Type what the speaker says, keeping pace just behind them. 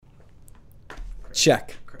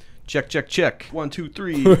Check. Check, check, check. 1, 2,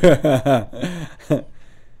 3.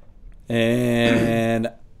 And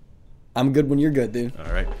I'm good when you're good, dude.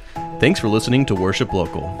 All right. Thanks for listening to Worship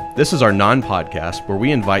Local. This is our non-podcast where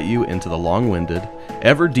we invite you into the long-winded,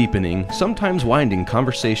 ever-deepening, sometimes winding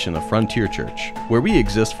conversation of Frontier Church, where we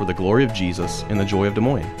exist for the glory of Jesus and the joy of Des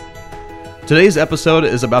Moines. Today's episode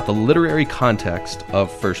is about the literary context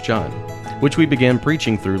of 1 John, which we began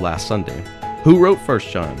preaching through last Sunday. Who wrote 1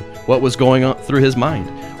 John? What was going on through his mind?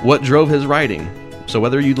 What drove his writing? So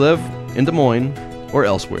whether you live in Des Moines or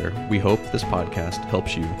elsewhere, we hope this podcast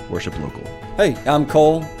helps you worship local. Hey, I'm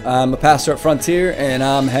Cole. I'm a pastor at Frontier, and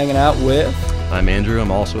I'm hanging out with... I'm Andrew.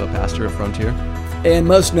 I'm also a pastor at Frontier. And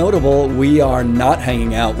most notable, we are not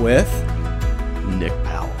hanging out with... Nick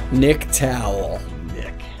Powell. Nick Towell.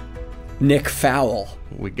 Nick Fowl.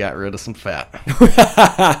 We got rid of some fat.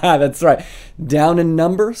 That's right. Down in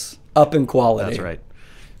numbers, up in quality. That's right.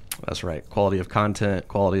 That's right. Quality of content,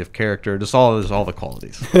 quality of character, just all the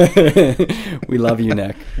qualities. We love you,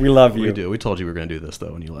 Nick. We love you. We do. We told you we were going to do this,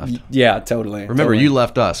 though, when you left. Yeah, totally. Remember, you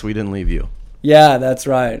left us. We didn't leave you. Yeah, that's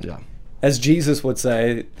right. Yeah. As Jesus would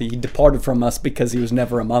say, he departed from us because he was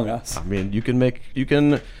never among us. I mean, you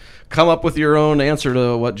can come up with your own answer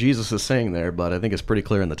to what Jesus is saying there, but I think it's pretty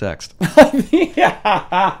clear in the text. What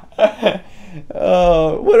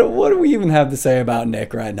do we even have to say about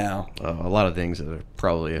Nick right now? A lot of things that I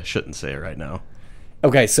probably shouldn't say right now.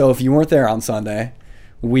 Okay, so if you weren't there on Sunday,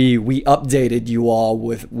 we updated you all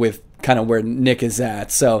with kind of where Nick is at.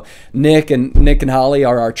 So Nick and Holly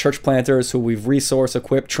are our church planters who we've resourced,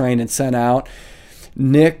 equipped, trained, and sent out.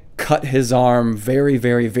 Nick cut his arm very,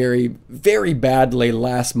 very, very, very badly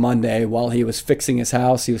last Monday while he was fixing his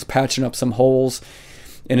house. He was patching up some holes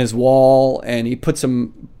in his wall, and he put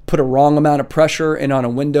a wrong amount of pressure in on a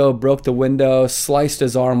window, broke the window, sliced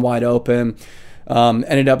his arm wide open,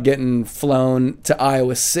 ended up getting flown to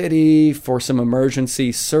Iowa City for some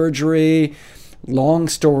emergency surgery. Long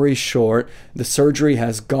story short, the surgery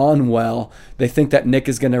has gone well. They think that Nick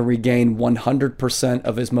is going to regain 100%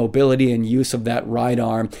 of his mobility and use of that right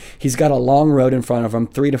arm. He's got a long road in front of him,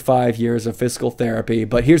 3 to 5 years of physical therapy.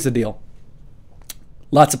 But here's the deal.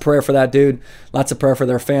 Lots of prayer for that dude. Lots of prayer for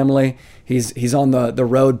their family. He's on the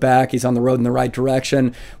road back. He's on the road in the right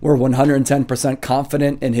direction. We're 110%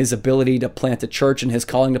 confident in his ability to plant a church and his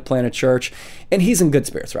calling to plant a church. And he's in good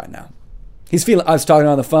spirits right now. I was talking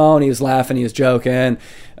on the phone. He was laughing. He was joking.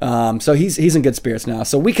 So he's in good spirits now.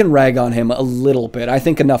 So we can rag on him a little bit. I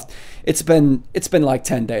think enough. It's been like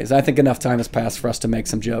 10 days. I think enough time has passed for us to make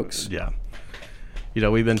some jokes. Yeah. You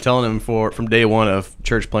know, we've been telling him from day one of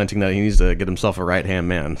church planting that he needs to get himself a right-hand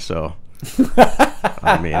man. So,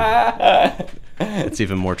 I mean, it's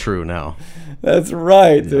even more true now. That's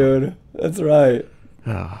right, dude. That's right.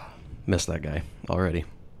 Miss that guy already.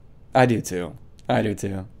 I do too.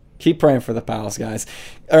 Keep praying for the Powells, guys.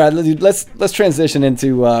 All right, let's transition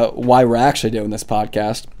into why we're actually doing this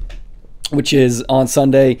podcast, which is on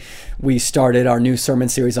Sunday we started our new sermon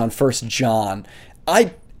series on 1 John.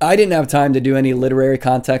 I didn't have time to do any literary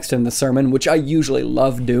context in the sermon, which I usually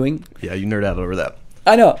love doing. Yeah, you nerd out over that.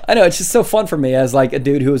 I know. It's just so fun for me as like a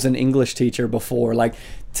dude who was an English teacher before, like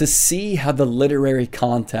to see how the literary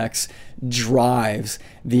context drives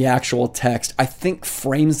the actual text, I think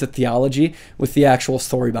frames the theology with the actual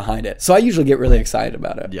story behind it. So I usually get really excited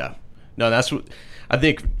about it. Yeah. No, that's what I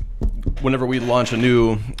think. Whenever we launch a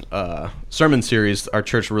new sermon series, our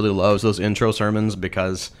church really loves those intro sermons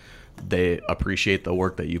because they appreciate the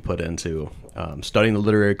work that you put into studying the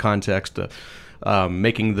literary context,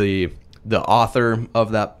 making the author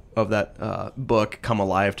of that book come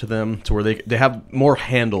alive to them, to where they have more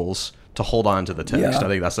handles to hold on to the text. Yeah. I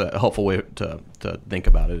think that's a helpful way to think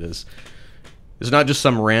about it. It's not just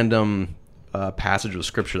some random passage of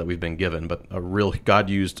scripture that we've been given, but God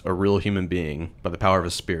used a real human being by the power of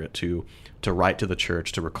his Spirit to write to the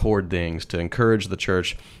church, to record things, to encourage the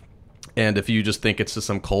church. And if you just think it's just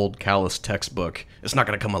some cold, callous textbook, it's not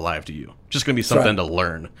going to come alive to you. It's just going to be something to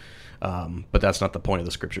learn. But that's not the point of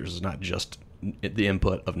the scriptures. It's not just the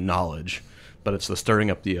input of knowledge, but it's the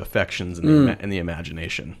stirring up the affections and the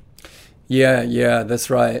imagination. Yeah, that's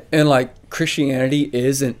right. And like Christianity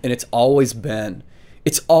is, and it's always been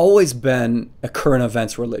a current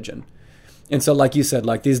events religion. And so like you said,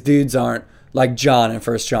 like these dudes aren't like John in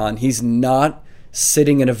 1 John. He's not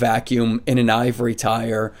sitting in a vacuum in an ivory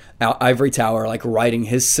tower, like writing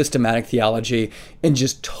his systematic theology and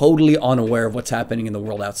just totally unaware of what's happening in the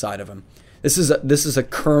world outside of him. This is a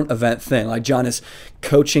current event thing. Like John is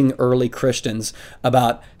coaching early Christians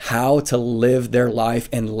about how to live their life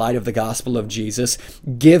in light of the gospel of Jesus,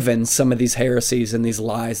 given some of these heresies and these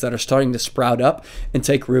lies that are starting to sprout up and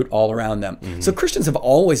take root all around them. Mm-hmm. So Christians have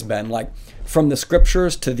always been, like, from the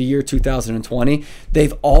scriptures to the year 2020,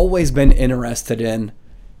 they've always been interested in,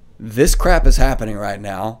 this crap is happening right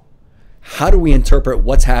now. How do we interpret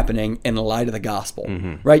what's happening in light of the gospel?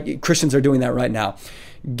 Mm-hmm. Right? Christians are doing that right now.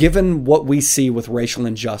 Given what we see with racial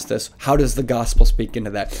injustice, how does the gospel speak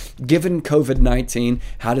into that? Given COVID-19,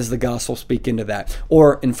 how does the gospel speak into that?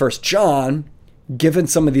 Or in 1 John, given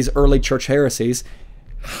some of these early church heresies,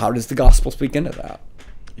 how does the gospel speak into that?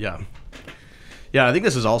 Yeah. Yeah, I think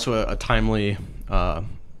this is also a timely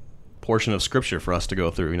portion of scripture for us to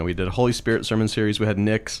go through. You know, we did a Holy Spirit sermon series. We had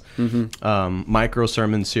Nick's micro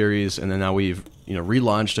sermon series, and then now we've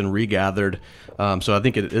relaunched and regathered. So I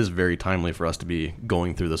think it is very timely for us to be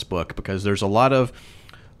going through this book, because there's a lot of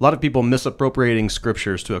people misappropriating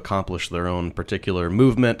scriptures to accomplish their own particular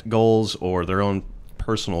movement goals or their own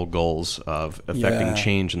personal goals of affecting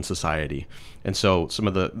change in society. And so some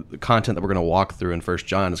of the content that we're going to walk through in 1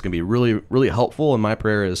 John is going to be really, really helpful, and my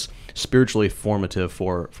prayer is spiritually formative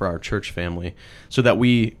for our church family, so that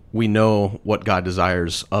we know what God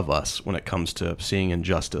desires of us when it comes to seeing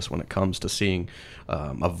injustice, when it comes to seeing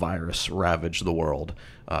a virus ravage the world.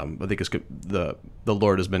 I think it's good. The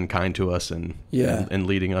Lord has been kind to us and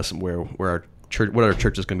leading us where our church, what our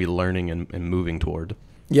church is going to be learning and moving toward.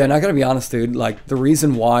 Yeah, and I got to be honest, dude, like the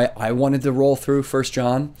reason why I wanted to roll through 1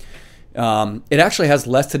 John, it actually has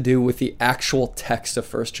less to do with the actual text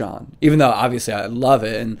of 1 John, even though obviously I love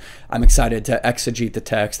it and I'm excited to exegete the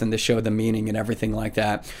text and to show the meaning and everything like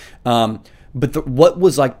that. But what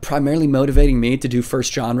was like primarily motivating me to do 1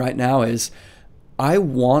 John right now is I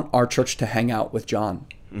want our church to hang out with John.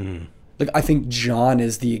 Mm-hmm. Like, I think John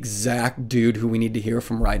is the exact dude who we need to hear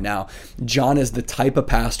from right now. John is the type of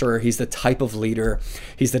pastor, he's the type of leader,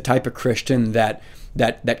 he's the type of Christian that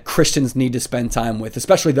Christians need to spend time with,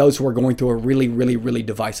 especially those who are going through a really, really, really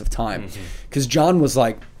divisive time. Because John was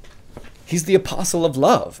like, he's the apostle of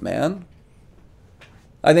love, man.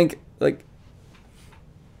 I think, like,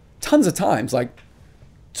 tons of times, like,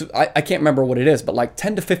 I can't remember what it is, but like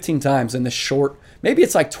 10 to 15 times in this short, maybe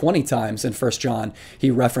it's like 20 times in 1 John, he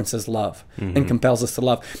references love and compels us to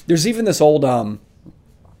love. There's even this old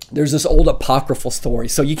apocryphal story.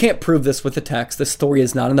 So you can't prove this with the text. This story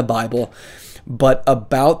is not in the Bible, but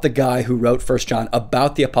about the guy who wrote 1 John,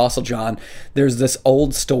 about the Apostle John, there's this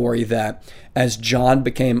old story that as John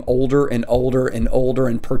became older and older and older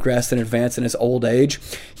and progressed and advanced in his old age,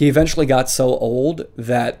 he eventually got so old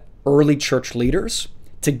that early church leaders,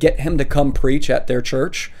 to get him to come preach at their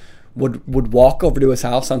church, would walk over to his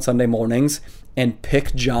house on Sunday mornings and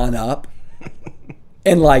pick John up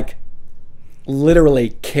and like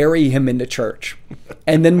literally carry him into church.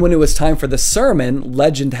 And then when it was time for the sermon,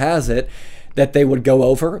 legend has it that they would go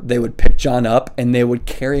over, they would pick John up, and they would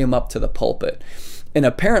carry him up to the pulpit. And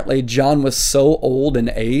apparently John was so old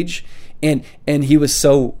in age, and he was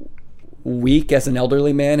so weak as an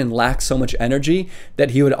elderly man and lacked so much energy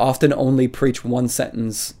that he would often only preach one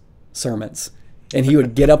sentence sermons. And he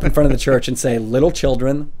would get up in front of the church and say, "Little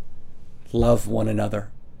children, love one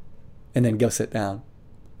another," and then go sit down.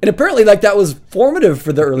 And apparently, like, that was formative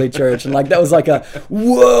for the early church. And like, that was like a,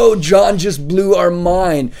 whoa, John just blew our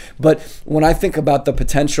mind. But when I think about the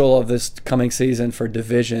potential of this coming season for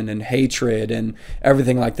division and hatred and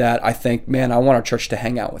everything like that, I think, man, I want our church to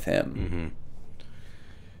hang out with him. Mm-hmm.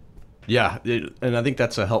 Yeah, and I think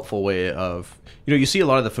that's a helpful way of, you see a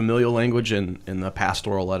lot of the familial language in the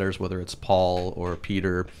pastoral letters, whether it's Paul or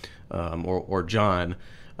Peter or John.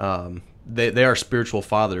 They are spiritual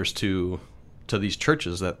fathers to these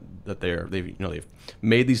churches that they've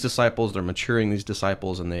made these disciples, they're maturing these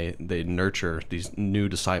disciples, and they nurture these new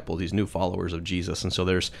disciples, these new followers of Jesus. And so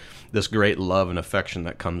there's this great love and affection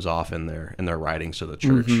that comes off in their writings to the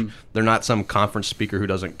church. Mm-hmm. They're not some conference speaker who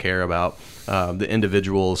doesn't care about the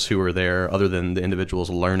individuals who are there, other than the individuals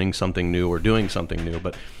learning something new or doing something new.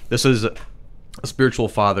 But this is a spiritual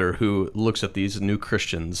father who looks at these new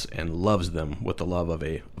Christians and loves them with the love of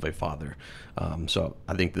a father. So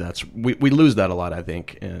I think we lose that a lot, I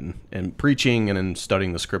think, in preaching and in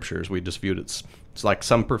studying the scriptures. We just viewed it's like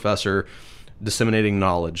some professor disseminating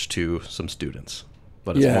knowledge to some students,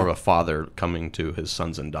 but it's more of a father coming to his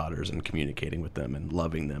sons and daughters and communicating with them and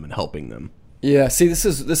loving them and helping them. Yeah, see, this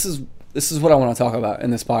is what I want to talk about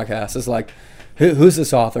in this podcast. Is like, who's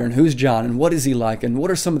this author and who's John and what is he like and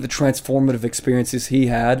what are some of the transformative experiences he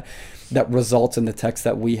had that results in the text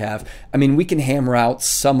that we have. I mean, we can hammer out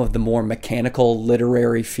some of the more mechanical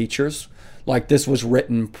literary features Like, this was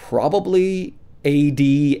written probably AD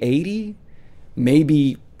 80,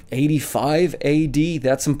 maybe 85 AD.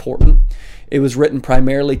 That's important. It was written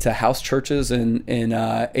primarily to house churches in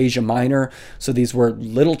Asia Minor. So these were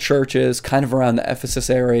little churches kind of around the Ephesus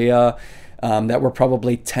area that were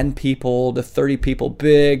probably 10 people to 30 people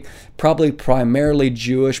big, probably primarily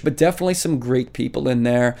Jewish, but definitely some Greek people in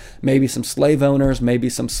there, maybe some slave owners, maybe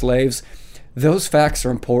some slaves. Those facts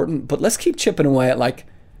are important, but let's keep chipping away at, like,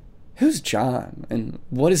 who's John and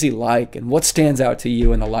what is he like and what stands out to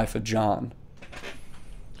you in the life of John?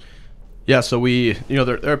 Yeah, so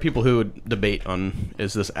there are people who would debate on,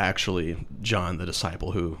 is this actually John the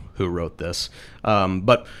disciple who wrote this?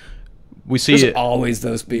 But we see there's always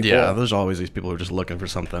those people. Yeah, there's always these people who are just looking for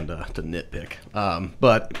something to nitpick.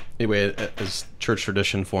 But anyway, as church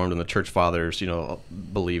tradition formed and the church fathers,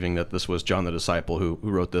 believing that this was John the disciple who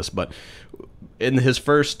wrote this. But in his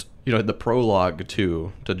first, the prologue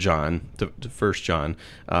to John, to 1 John,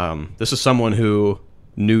 this is someone who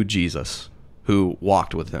knew Jesus, who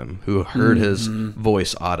walked with him, who heard his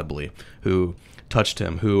voice audibly, who touched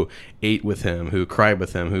him, who ate with him, who cried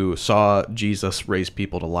with him, who saw Jesus raise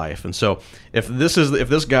people to life. And so if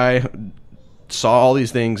this guy saw all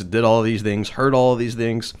these things, did all these things, heard all of these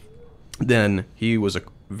things, then he was a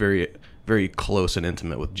very, very close and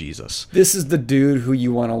intimate with Jesus. This is the dude who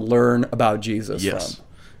you want to learn about Jesus from.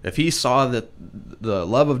 If he saw that the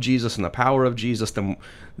love of Jesus and the power of Jesus, then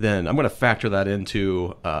I'm going to factor that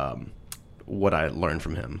into what I learned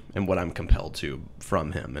from him and what I'm compelled to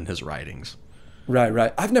from him and his writings.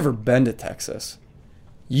 Right. I've never been to Texas.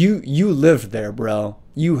 You lived there, bro.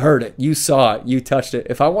 You heard it. You saw it. You touched it.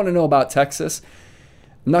 If I want to know about Texas,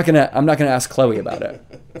 I'm not gonna ask Chloe about it.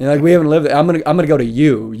 We haven't lived there. I'm gonna go to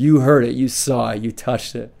you. You heard it. You saw it. You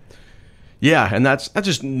touched it. Yeah, and that's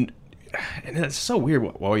just. And it's so weird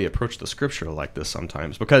why we approach the scripture like this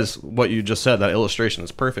sometimes, because what you just said, that illustration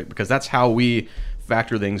is perfect, because that's how we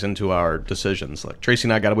factor things into our decisions. Like Tracy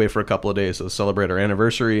and I got away for a couple of days to celebrate our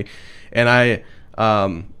anniversary, and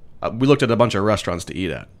we looked at a bunch of restaurants to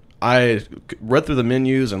eat at. I read through the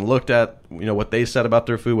menus and looked at what they said about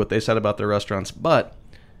their food, what they said about their restaurants, but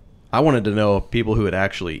I wanted to know people who had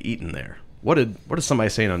actually eaten there. What is somebody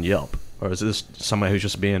saying on Yelp? Or is this somebody who's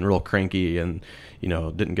just being real cranky and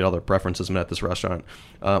didn't get all their preferences met at this restaurant?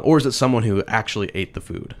 Or is it someone who actually ate the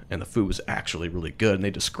food and the food was actually really good and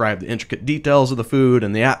they described the intricate details of the food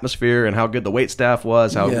and the atmosphere and how good the waitstaff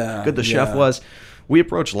was, how good the chef was? We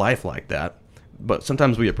approach life like that, but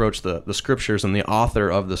sometimes we approach the scriptures and the author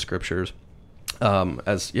of the scriptures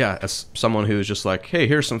as someone who's just like, hey,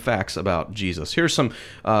 here's some facts about Jesus. Here's some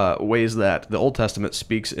ways that the Old Testament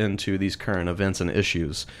speaks into these current events and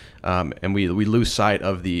issues, and we lose sight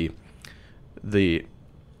of the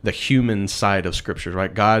human side of scriptures,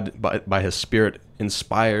 right? God, by His Spirit,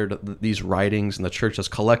 inspired these writings, and the church has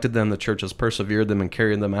collected them. The church has persevered them and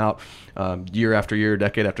carried them out year after year,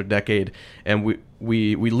 decade after decade, and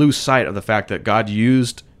we lose sight of the fact that God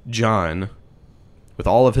used John with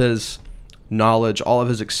all of his knowledge, all of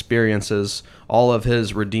his experiences, all of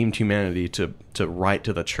his redeemed humanity to write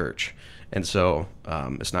to the church. And so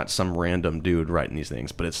it's not some random dude writing these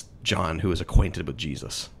things, but it's John who is acquainted with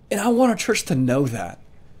Jesus. And I want our church to know that.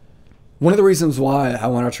 One of the reasons why I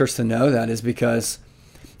want our church to know that is because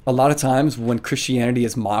a lot of times when Christianity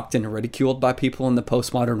is mocked and ridiculed by people in the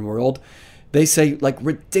postmodern world, they say like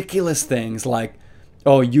ridiculous things like,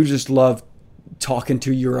 oh, you just love talking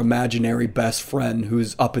to your imaginary best friend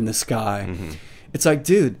who's up in the sky. Mm-hmm. It's like,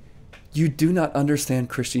 dude, you do not understand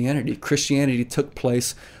Christianity. Christianity took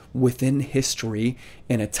place within history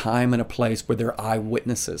in a time and a place where they're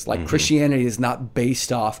eyewitnesses. Like Christianity is not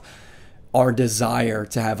based off our desire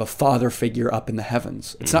to have a father figure up in the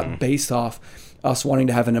heavens. It's not based off us wanting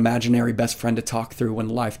to have an imaginary best friend to talk through when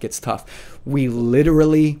life gets tough. We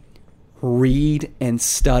literally read and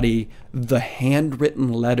study the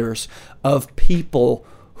handwritten letters of people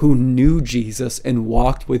who knew Jesus and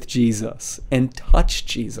walked with Jesus and touched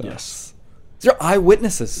Jesus. Yes. They're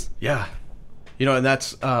eyewitnesses. Yeah. And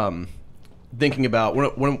that's thinking about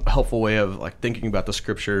one helpful way of like thinking about the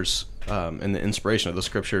scriptures and the inspiration of the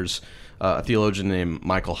scriptures. A theologian named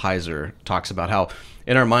Michael Heiser talks about how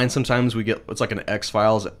in our mind sometimes it's like an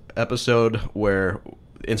X-Files episode where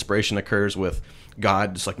inspiration occurs with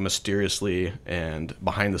God just like mysteriously and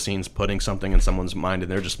behind the scenes putting something in someone's mind,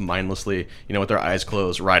 and they're just mindlessly, with their eyes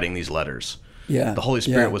closed, writing these letters. Yeah. The Holy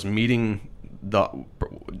Spirit was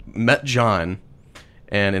met John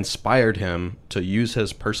and inspired him to use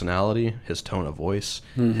his personality, his tone of voice,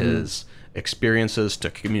 his experiences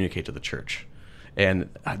to communicate to the church. And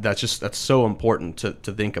that's so important to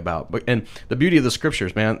think about. And the beauty of the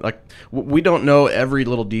scriptures, man, like we don't know every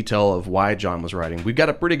little detail of why John was writing. We've got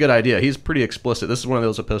a pretty good idea. He's pretty explicit. This is one of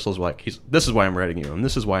those epistles like this is why I'm writing you, and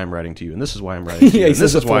this is why I'm writing to you, and this is why I'm writing to you. Yeah, he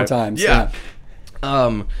says this it is why 4 times. Yeah.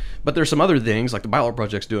 But there's some other things, like the Bible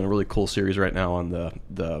Project's doing a really cool series right now on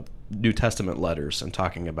the New Testament letters and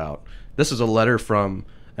talking about, this is a letter from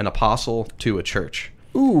an apostle to a church.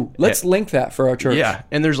 Ooh, let's link that for our church. Yeah,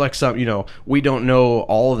 and there's like some, we don't know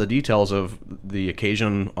all of the details of the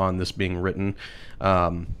occasion on this being written,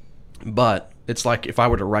 but it's like if I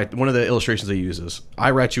were to write, one of the illustrations they use is,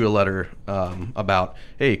 I write you a letter about,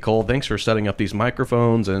 hey, Cole, thanks for setting up these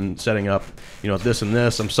microphones and setting up, this and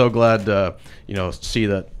this. I'm so glad to, see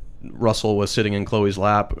that Russell was sitting in Chloe's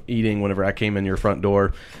lap eating whenever I came in your front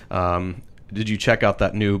door. Did you check out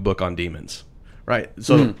that new book on demons? Right.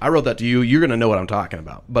 So I wrote that to you. You're going to know what I'm talking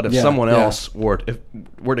about. But if someone else were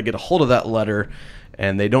to get a hold of that letter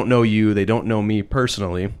and they don't know you, they don't know me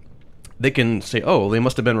personally, they can say, oh, they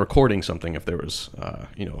must have been recording something if there was,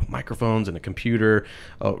 microphones and a computer.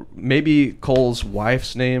 Maybe Cole's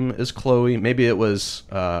wife's name is Chloe. Maybe it was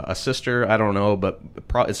a sister. I don't know. But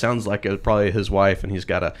it sounds like it was probably his wife, and he's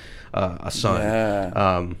got a son.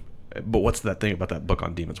 Yeah. But what's that thing about that book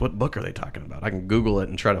on demons? What book are they talking about? I can Google it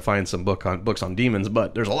and try to find some books on demons,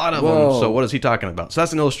 but there's a lot of them. So what is he talking about? So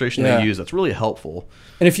that's an illustration they use that's really helpful.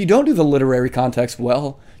 And if you don't do the literary context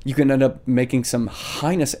well, you can end up making some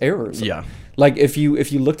heinous errors. Yeah. Like if you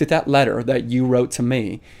looked at that letter that you wrote to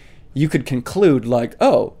me, you could conclude like,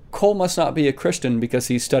 oh, Cole must not be a Christian because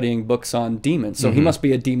he's studying books on demons, so he must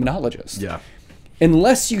be a demonologist. Yeah.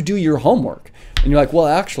 Unless you do your homework. And you're like, well,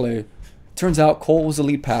 actually, turns out Cole was a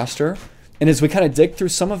lead pastor. And as we kind of dig through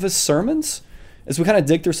some of his sermons,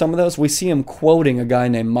 we see him quoting a guy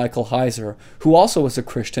named Michael Heiser, who also was a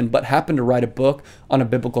Christian, but happened to write a book on a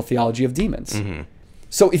biblical theology of demons. Mm-hmm.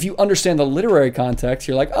 So if you understand the literary context,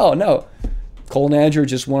 you're like, oh, no, Cole and Andrew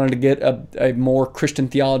just wanted to get a more Christian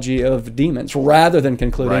theology of demons, rather than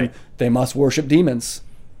concluding they must worship demons.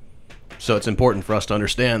 So it's important for us to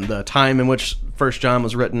understand the time in which 1 John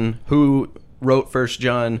was written, who wrote 1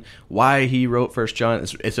 John, why he wrote 1 John.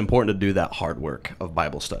 It's important to do that hard work of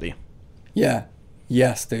Bible study. Yeah.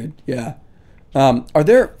 Yes, dude. Yeah. Are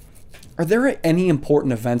there any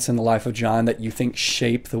important events in the life of John that you think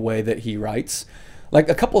shape the way that he writes? Like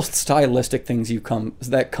a couple of stylistic things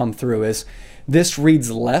that come through is this reads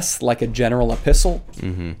less like a general epistle.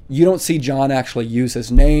 Mm-hmm. You don't see John actually use his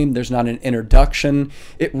name. There's not an introduction.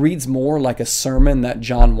 It reads more like a sermon that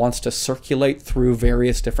John wants to circulate through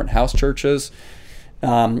various different house churches.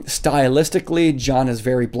 Stylistically, John is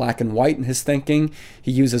very black and white in his thinking.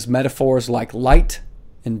 He uses metaphors like light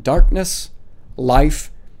and darkness, life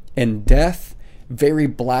and death, very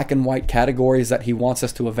black and white categories that he wants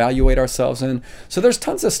us to evaluate ourselves in. So there's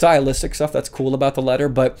tons of stylistic stuff that's cool about the letter,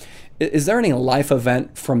 but is there any life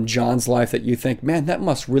event from John's life that you think, man, that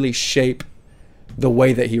must really shape the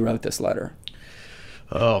way that he wrote this letter?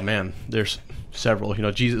 Oh, man, there's several.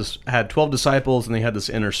 Jesus had 12 disciples, and they had this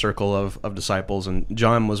inner circle of disciples, and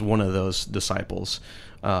John was one of those disciples.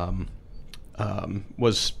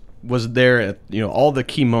 Was there at all the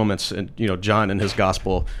key moments, and John in his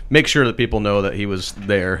gospel make sure that people know that he was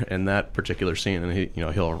there in that particular scene, and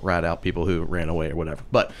he'll rat out people who ran away or whatever.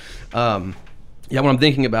 But when I'm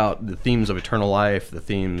thinking about the themes of eternal life, the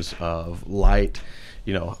themes of light,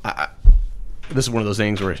 this is one of those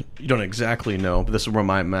things where you don't exactly know, but this is where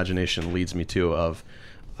my imagination leads me to of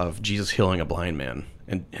Jesus healing a blind man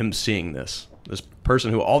and him seeing this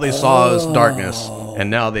person who all they saw is darkness,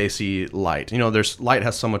 and now they see light. There's light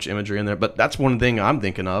has so much imagery in there, but that's one thing I'm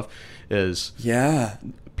thinking of is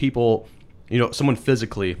people, someone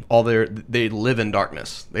physically, they live in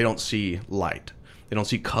darkness. They don't see light. They don't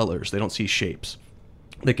see colors. They don't see shapes.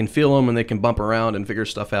 They can feel them and they can bump around and figure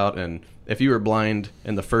stuff out. And if you were blind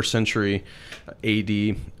in the 1st century AD,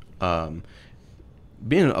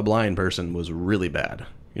 being a blind person was really bad.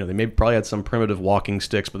 They probably had some primitive walking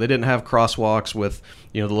sticks, but they didn't have crosswalks with,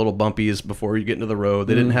 the little bumpies before you get into the road.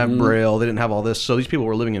 They didn't have Braille. They didn't have all this. So these people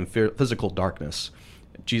were living in physical darkness.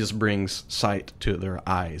 Jesus brings sight to their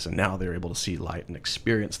eyes, and now they're able to see light and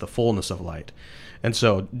experience the fullness of light. And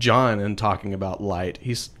so John, in talking about light,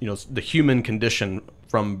 he's, the human condition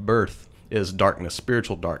from birth is darkness,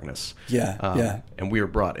 spiritual darkness. And we are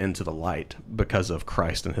brought into the light because of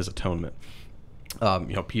Christ and his atonement.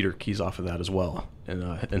 Peter keys off of that as well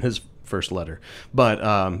in his first letter. But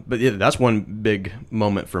yeah, that's one big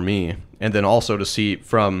moment for me. And then also to see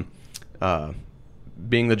from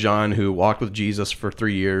being the John who walked with Jesus for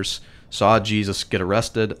 3 years, saw Jesus get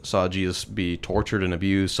arrested, saw Jesus be tortured and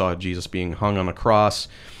abused, saw Jesus being hung on a cross,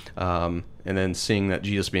 and and then seeing that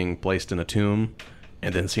Jesus being placed in a tomb,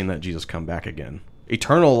 and then seeing that Jesus come back again.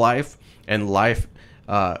 Eternal life and life,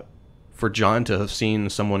 for John to have seen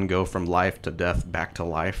someone go from life to death back to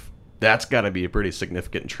life, that's got to be a pretty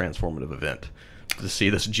significant and transformative event, to see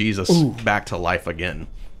this Jesus back to life again.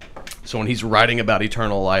 So when he's writing about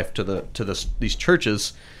eternal life to these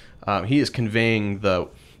churches, he is conveying the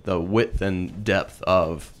width and depth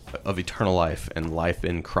of eternal life and life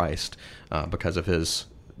in Christ because of his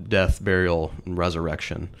death, burial, and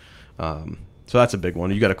resurrection. So that's a big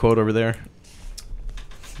one. You got a quote over there?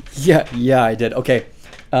 Yeah, I did. Okay.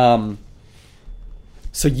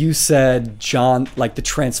 So you said John, like the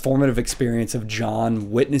transformative experience of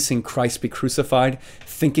John witnessing Christ be crucified,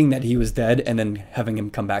 thinking that he was dead, and then having him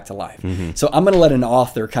come back to life. Mm-hmm. So I'm going to let an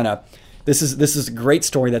author kind of, this is a great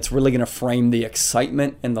story that's really going to frame the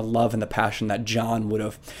excitement and the love and the passion that John would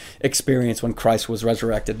have experienced when Christ was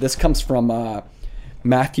resurrected. This comes from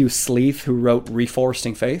Matthew Sleeth, who wrote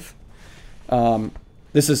Reforesting Faith.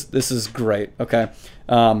 This is great. Okay.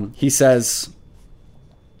 He says,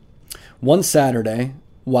 one Saturday,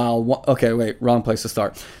 wrong place to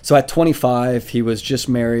start. So at 25, he was just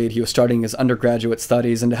married. He was starting his undergraduate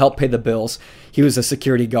studies, and to help pay the bills, he was a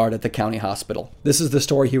security guard at the county hospital. This is the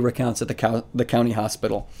story he recounts at the county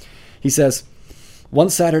hospital. He says,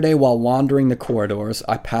 one Saturday while wandering the corridors,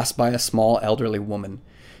 I passed by a small elderly woman.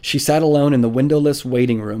 She sat alone in the windowless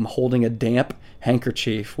waiting room, holding a damp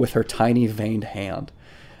handkerchief with her tiny veined hand.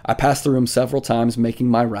 I passed the room several times, making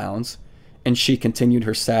my rounds, and she continued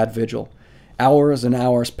her sad vigil. Hours and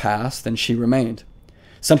hours passed, and she remained.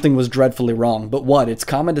 Something was dreadfully wrong, but what? It's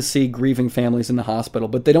common to see grieving families in the hospital,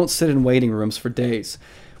 but they don't sit in waiting rooms for days.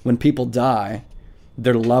 When people die,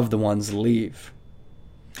 their loved ones leave.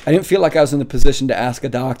 I didn't feel like I was in the position to ask a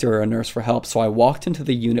doctor or a nurse for help, so I walked into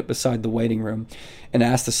the unit beside the waiting room and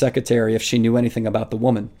asked the secretary if she knew anything about the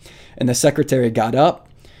woman. And the secretary got up.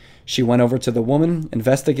 She went over to the woman,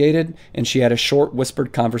 investigated, and she had a short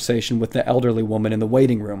whispered conversation with the elderly woman in the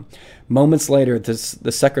waiting room. Moments later, the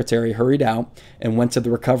secretary hurried out and went to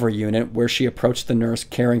the recovery unit, where she approached the nurse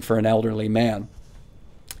caring for an elderly man.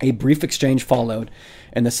 A brief exchange followed,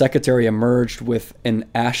 and the secretary emerged with an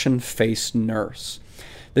ashen-faced nurse.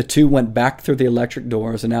 The two went back through the electric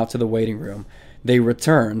doors and out to the waiting room. They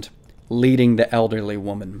returned, leading the elderly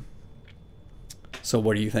woman. So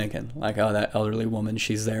what are you thinking? Like, oh, that elderly woman,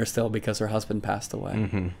 she's there still because her husband passed away.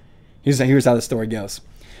 Mm-hmm. Here's how the story goes.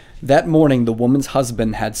 That morning, the woman's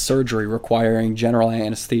husband had surgery requiring general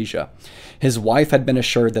anesthesia. His wife had been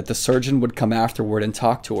assured that the surgeon would come afterward and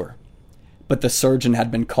talk to her. But the surgeon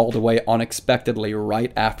had been called away unexpectedly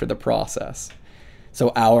right after the process.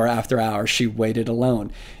 So hour after hour, she waited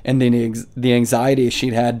alone. And the anxiety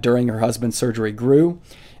she'd had during her husband's surgery grew.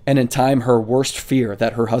 And in time, her worst fear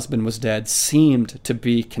that her husband was dead seemed to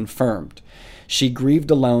be confirmed. She grieved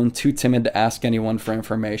alone, too timid to ask anyone for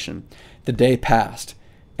information. The day passed,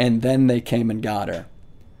 and then they came and got her.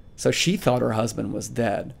 So she thought her husband was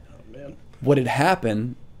dead. Oh, man. What had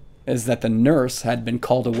happened is that the nurse had been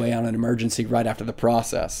called away on an emergency right after the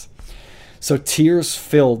process. So tears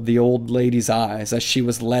filled the old lady's eyes as she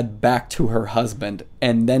was led back to her husband,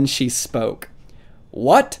 and then she spoke.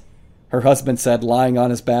 "What?" her husband said, lying on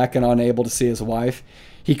his back and unable to see his wife.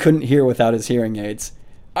 He couldn't hear without his hearing aids.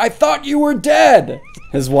 "I thought you were dead,"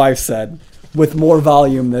 his wife said, with more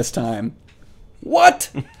volume this time. "What?"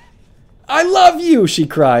 "I love you," she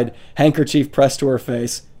cried, handkerchief pressed to her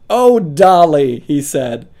face. "Oh, Dolly," he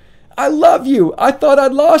said. "I love you. I thought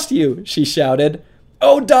I'd lost you," she shouted.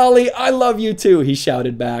 "Oh, Dolly, I love you too," he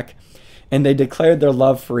shouted back. And they declared their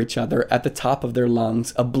love for each other at the top of their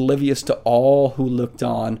lungs, oblivious to all who looked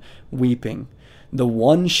on, weeping. The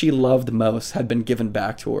one she loved most had been given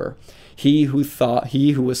back to her. He who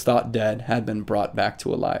was thought dead had been brought back to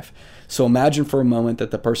life. So imagine for a moment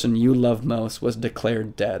that the person you loved most was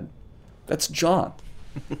declared dead. That's John.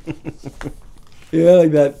 Yeah,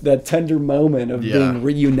 like that tender moment of being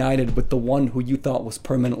reunited with the one who you thought was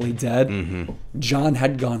permanently dead. Mm-hmm. John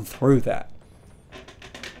had gone through that.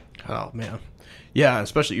 Oh, man. Yeah,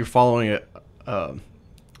 especially you're following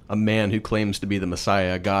a man who claims to be the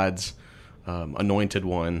Messiah, God's anointed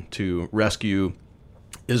one to rescue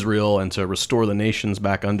Israel and to restore the nations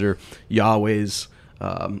back under Yahweh's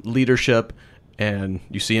leadership. And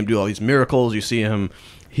you see him do all these miracles. You see him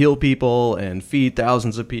heal people and feed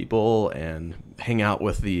thousands of people and hang out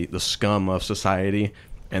with the scum of society.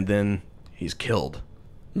 And then he's killed.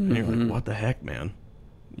 Mm-hmm. And you're like, what the heck, man?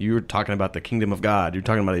 You're talking about the kingdom of God. You're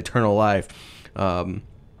talking about eternal life.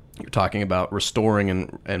 You're talking about restoring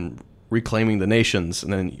and reclaiming the nations,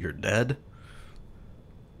 and then you're dead.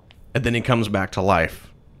 And then he comes back to life.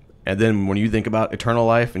 And then when you think about eternal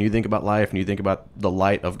life, and you think about life, and you think about the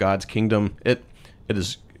light of God's kingdom, it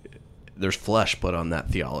is, there's flesh put on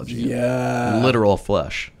that theology. Yeah. Literal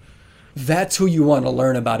flesh. That's who you want to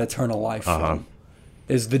learn about eternal life from,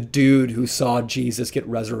 is the dude who saw Jesus get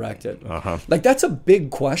resurrected. Like, that's a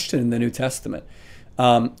big question in the New Testament.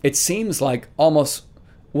 It seems like almost,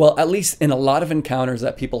 well, at least in a lot of encounters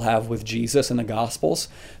that people have with Jesus in the Gospels,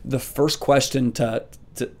 the first question to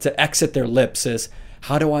exit their lips is,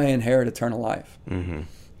 how do I inherit eternal life? And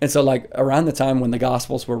so, like, around the time when the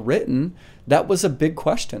Gospels were written, that was a big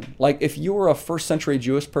question. Like, if you were a first century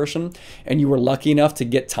Jewish person and you were lucky enough to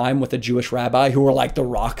get time with a Jewish rabbi who were like the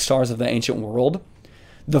rock stars of the ancient world,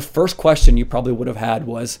 the first question you probably would have had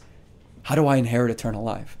was, how do I inherit eternal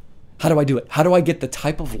life? How do I do it? How do I get the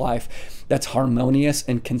type of life that's harmonious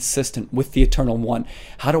and consistent with the eternal one?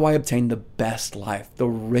 How do I obtain the best life, the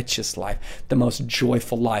richest life, the most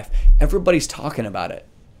joyful life? Everybody's talking about it.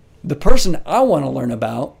 The person I want to learn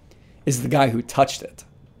about is the guy who touched it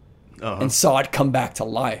and saw it come back to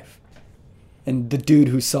life. And the dude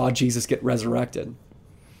who saw Jesus get resurrected.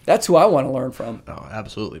 That's who I want to learn from. Oh,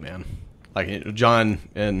 absolutely, man. Like John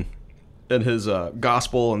in his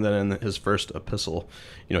gospel, and then in his first epistle,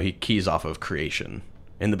 he keys off of creation.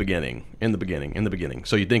 In the beginning.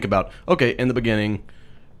 So you think about, okay, in the beginning,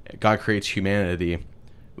 God creates humanity.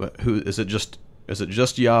 Who is it? Just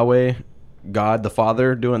Yahweh, God the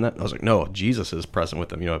Father doing that? I was like, no, Jesus is present with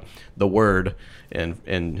them. The Word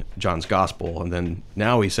in John's gospel, and then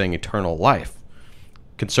now he's saying eternal life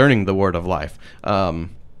concerning the Word of life.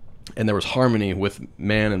 And there was harmony with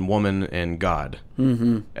man and woman and God.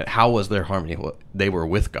 How was their harmony? Well, they were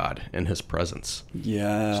with God in his presence.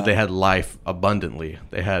 Yeah. So they had life abundantly.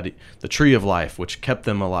 They had the tree of life, which kept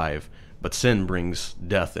them alive. But sin brings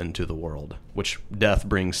death into the world, which death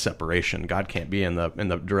brings separation. God can't be in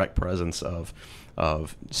the direct presence of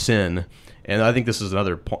sin. And I think this is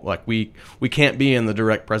another point. Like, we can't be in the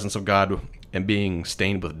direct presence of God and being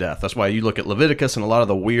stained with death. That's why you look at Leviticus and a lot of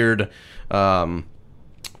the weird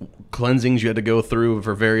cleansings you had to go through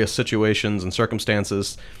for various situations and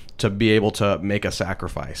circumstances to be able to make a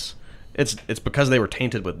sacrifice. It's because they were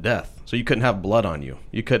tainted with death. So you couldn't have blood on you.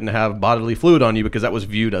 You couldn't have bodily fluid on you because that was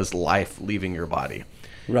viewed as life leaving your body.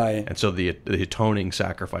 Right. And so the atoning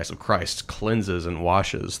sacrifice of Christ cleanses and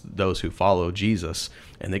washes those who follow Jesus,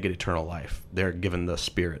 and they get eternal life. They're given the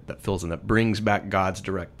Spirit that fills them, that brings back God's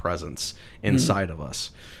direct presence inside of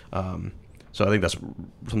us. So I think that's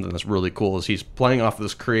something that's really cool, is he's playing off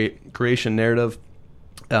this creation narrative.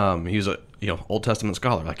 He's a Old Testament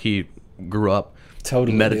scholar. Like, he grew up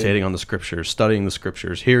meditating on the Scriptures, studying the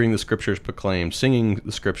Scriptures, hearing the Scriptures proclaimed, singing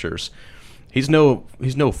the Scriptures. He's no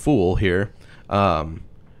fool here.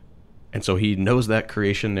 And so he knows that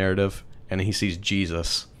creation narrative, and he sees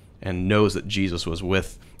Jesus and knows that Jesus was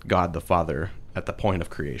with God the Father at the point of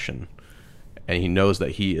creation. And he knows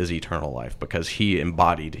that he is eternal life because he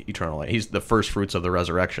embodied eternal life. He's the first fruits of the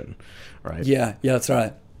resurrection, right? Yeah, that's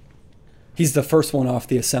right. He's the first one off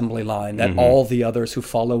the assembly line that all the others who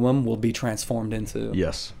follow him will be transformed into.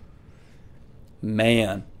 Yes.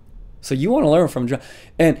 Man. So you want to learn from John.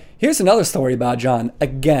 And here's another story about John.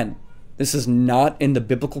 Again, this is not in the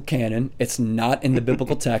biblical canon. It's not in the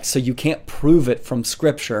biblical text, so you can't prove it from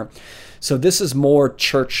Scripture. So this is more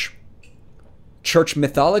church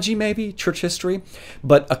mythology, maybe, church history.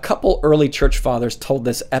 But a couple early church fathers told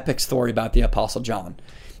this epic story about the Apostle John.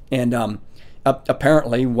 And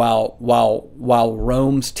apparently, while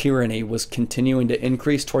Rome's tyranny was continuing to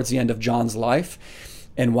increase towards the end of John's life,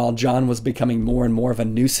 and while John was becoming more and more of a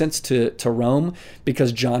nuisance to Rome,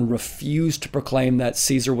 because John refused to proclaim that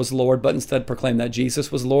Caesar was Lord, but instead proclaimed that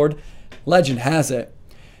Jesus was Lord, legend has it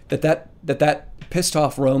that pissed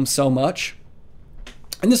off Rome so much.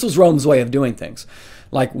 And this was Rome's way of doing things.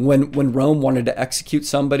 Like when Rome wanted to execute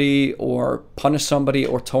somebody or punish somebody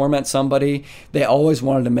or torment somebody, they always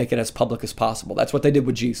wanted to make it as public as possible. That's what they did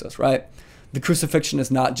with Jesus, right? The crucifixion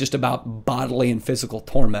is not just about bodily and physical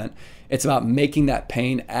torment. It's about making that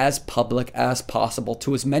pain as public as possible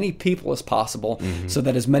to as many people as possible, so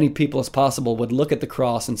that as many people as possible would look at the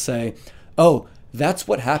cross and say, oh, that's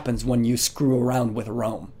what happens when you screw around with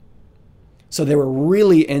Rome. So they were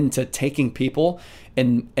really into taking people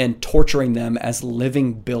and torturing them as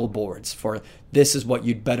living billboards for this is what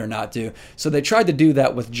you'd better not do. So they tried to do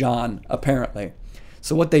that with John, apparently.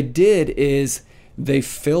 So what they did is they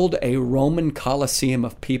filled a Roman Colosseum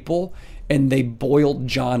of people and they boiled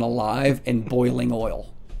John alive in boiling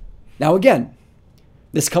oil. Now again,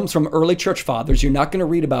 this comes from early church fathers. You're not going to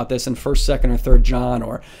read about this in 1st, 2nd, or 3rd John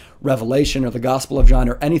or Revelation or the Gospel of John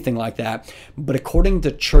or anything like that. But according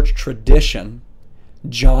to church tradition,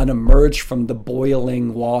 John emerged from the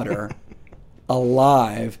boiling water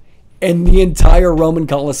alive, and the entire Roman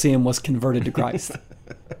Colosseum was converted to Christ.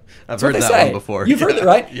 I've heard that one before. You've heard it,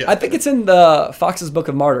 right? Yeah. I think it's in the Fox's Book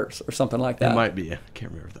of Martyrs or something like that. It might be. I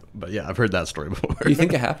can't remember that. But yeah, I've heard that story before. Do you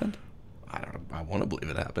think it happened? I want to believe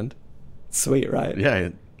it happened. Sweet, right? Yeah.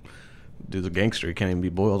 Dude's a gangster. He can't even be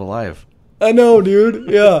boiled alive. I know, dude.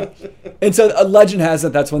 Yeah. And so a legend has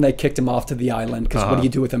it that's when they kicked him off to the island, because what do you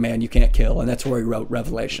do with a man you can't kill? And that's where he wrote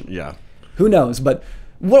Revelation. Yeah. Who knows? But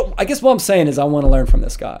I guess what I'm saying is I want to learn from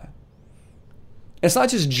this guy. It's not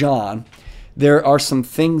just John. There are some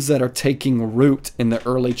things that are taking root in the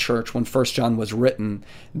early church when 1 John was written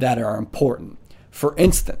that are important. For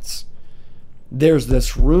instance, there's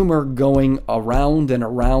this rumor going around and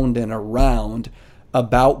around and around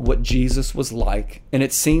about what Jesus was like, and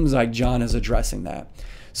it seems like John is addressing that.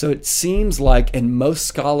 So it seems like, and most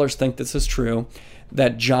scholars think this is true,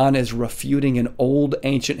 that John is refuting an old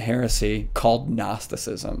ancient heresy called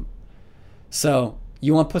Gnosticism. So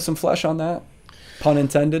you want to put some flesh on that? Pun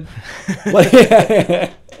intended.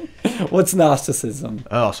 What's Gnosticism?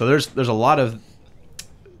 Oh, so there's a lot of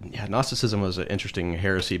Gnosticism was an interesting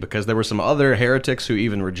heresy because there were some other heretics who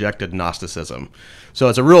even rejected Gnosticism. So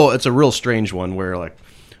it's a real strange one where like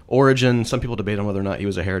Origen, some people debate on whether or not he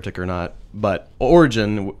was a heretic or not, but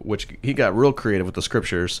Origen, which he got real creative with the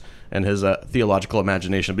scriptures and his theological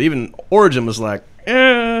imagination, but even Origen was like,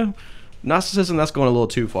 Gnosticism, that's going a little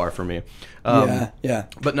too far for me. Yeah.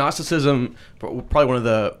 But Gnosticism, probably one of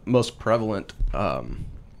the most prevalent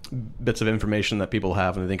bits of information that people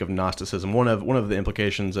have when they think of Gnosticism. One of the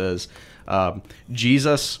implications is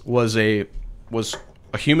Jesus was a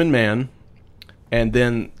human man, and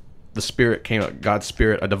then the Spirit God's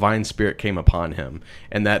Spirit, a divine Spirit came upon him,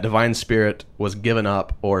 and that divine Spirit was given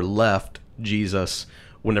up or left Jesus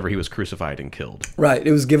whenever he was crucified and killed. Right.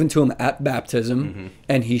 It was given to him at baptism,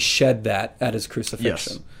 and he shed that at his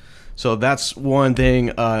crucifixion. Yes. So that's one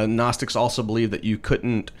thing. Gnostics also believe that you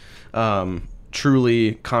couldn't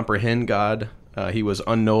truly comprehend God. He was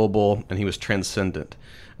unknowable, and he was transcendent.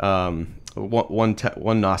 One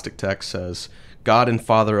Gnostic text says, God and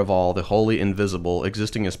Father of all, the holy invisible,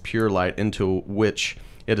 existing as pure light into which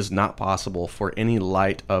it is not possible for any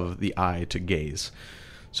light of the eye to gaze.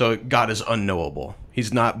 So God is unknowable.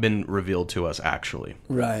 He's not been revealed to us actually.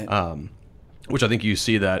 Right. Which I think you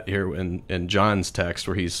see that here in John's text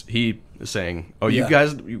where he is saying, you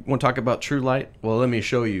guys you want to talk about true light? Well, let me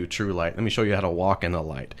show you true light. Let me show you how to walk in the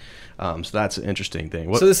light. So that's an interesting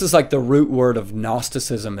thing. So this is like the root word of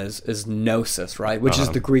Gnosticism is gnosis, right? Which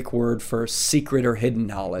is the Greek word for secret or hidden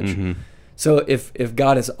knowledge. So if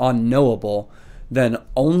God is unknowable, then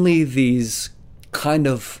only these kind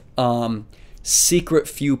of secret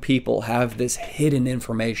few people have this hidden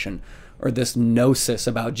information or this gnosis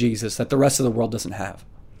about Jesus that the rest of the world doesn't have.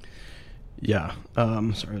 Yeah.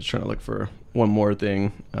 Sorry, I was trying to look for one more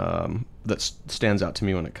thing that stands out to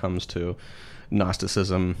me when it comes to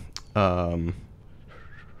Gnosticism. Well,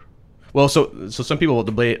 so some people will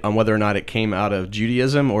debate on whether or not it came out of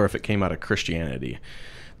Judaism or if it came out of Christianity.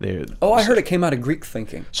 I heard it came out of Greek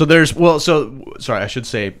thinking. I should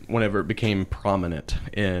say whenever it became prominent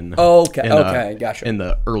in gotcha. in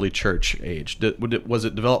the early church age. Was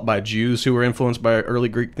it developed by Jews who were influenced by early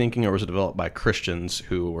Greek thinking, or was it developed by Christians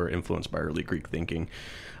who were influenced by early Greek thinking?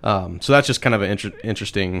 So that's just kind of an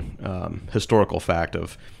interesting historical fact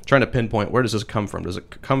of trying to pinpoint where does this come from? Does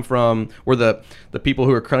it come from were the people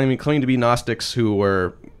who are claiming to be Gnostics who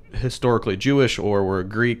were historically Jewish or were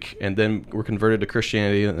Greek and then were converted to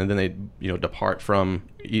Christianity and then they depart from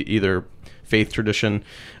either faith tradition.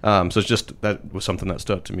 So it's just that was something that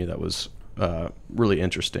stood out to me that was really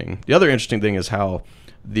interesting. The other interesting thing is how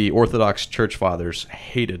the Orthodox Church Fathers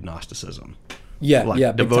hated Gnosticism.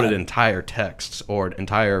 Devoted entire texts or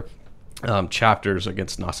entire chapters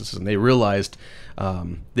against Gnosticism. They realized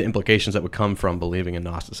the implications that would come from believing in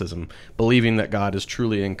Gnosticism, believing that God is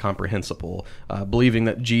truly incomprehensible, believing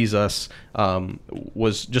that Jesus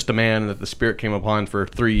was just a man that the Spirit came upon for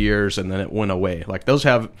 3 years and then it went away. Like those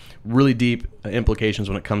have really deep implications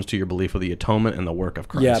when it comes to your belief of the atonement and the work of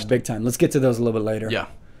Christ. Yeah, big time. Let's get to those a little bit later. Yeah,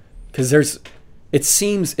 because it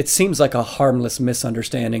seems like a harmless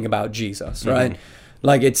misunderstanding about Jesus, right?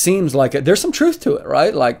 Like it seems like there's some truth to it,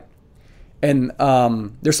 right? Like, and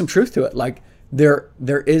there's some truth to it. Like there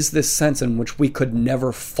is this sense in which we could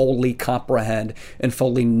never fully comprehend and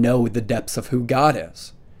fully know the depths of who God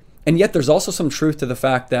is, and yet there's also some truth to the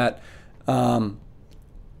fact that, I'm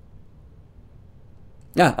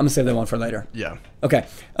gonna save that one for later. Yeah. Okay.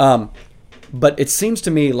 But it seems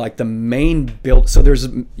to me like the main so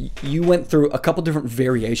you went through a couple different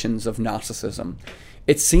variations of Gnosticism,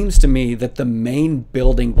 it seems to me that the main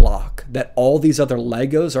building block that all these other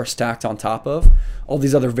Legos are stacked on top of, all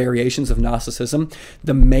these other variations of Gnosticism,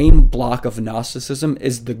 the main block of Gnosticism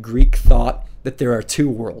is the Greek thought that there are two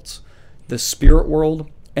worlds, the spirit world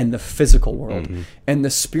and the physical world. Mm-hmm. And the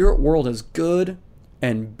spirit world is good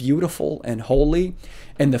and beautiful and holy,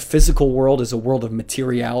 and the physical world is a world of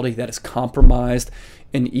materiality that is compromised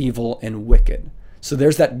and evil and wicked. So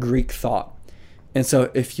there's that Greek thought. And so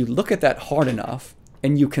if you look at that hard enough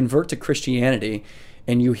and you convert to Christianity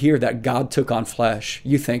and you hear that God took on flesh,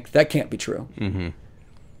 you think that can't be true. Mm-hmm.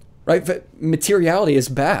 Right? Materiality is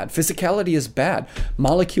bad. Physicality is bad.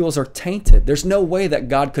 Molecules are tainted. There's no way that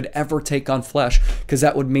God could ever take on flesh, because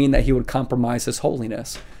that would mean that he would compromise his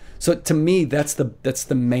holiness. So to me, that's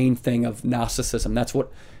the main thing of Gnosticism. That's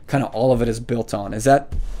what kind of all of it is built on. Is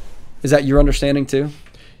that your understanding too?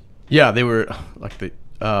 Yeah, they were like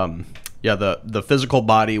the physical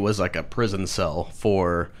body was like a prison cell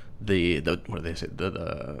for the what do they say,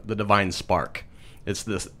 the divine spark. It's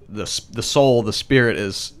the soul, the spirit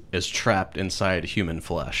is trapped inside human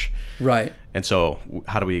flesh. Right. And so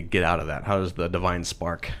how do we get out of that? How does the divine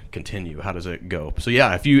spark continue? How does it go? So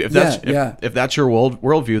yeah, if that's your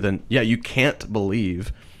worldview, then yeah, you can't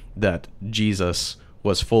believe that Jesus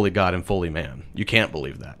was fully God and fully man. You can't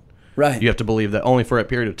believe that. Right. You have to believe that only for a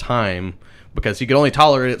period of time, because he could only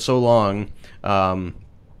tolerate it so long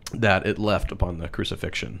that it left upon the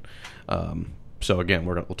crucifixion. So again,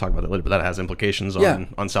 we'll talk about that later, but that has implications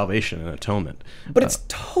on salvation and atonement. But it's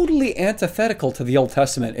totally antithetical to the Old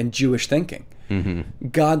Testament and Jewish thinking. Mm-hmm.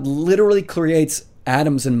 God literally creates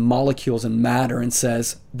atoms and molecules and matter and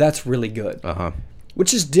says, that's really good. Uh-huh.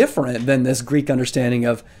 Which is different than this Greek understanding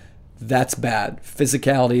of that's bad.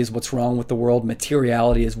 Physicality is what's wrong with the world.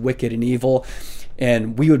 Materiality is wicked and evil.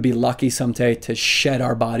 And we would be lucky someday to shed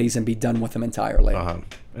our bodies and be done with them entirely. Uh-huh.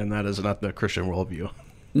 And that is not the Christian worldview.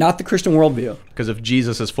 Not the Christian worldview. Because if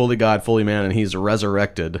Jesus is fully God, fully man, and he's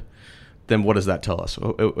resurrected, then what does that tell us?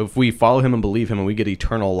 If we follow him and believe him and we get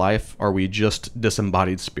eternal life, are we just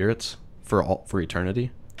disembodied spirits for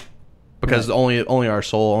eternity? Because only our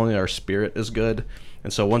soul, only our spirit is good.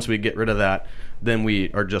 And so once we get rid of that, then we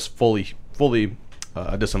are just fully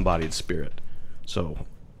a disembodied spirit. So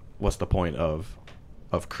what's the point of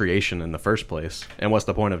creation in the first place? And what's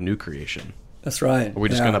the point of new creation? That's right. Are we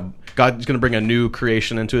just God's gonna bring a new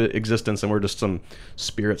creation into existence, and we're just some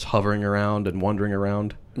spirits hovering around and wandering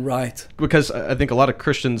around? Right. Because I think a lot of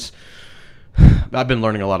Christians, I've been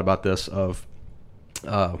learning a lot about this, of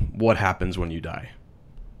what happens when you die.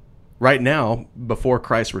 Right now, before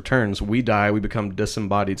Christ returns, we die, we become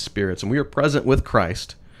disembodied spirits, and we are present with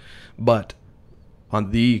Christ, but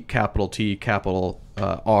on the capital T, capital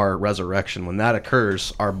R resurrection, when that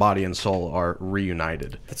occurs, our body and soul are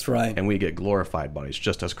reunited. That's right. And we get glorified bodies,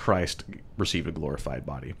 just as Christ received a glorified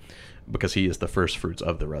body, because he is the first fruits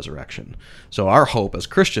of the resurrection. So our hope as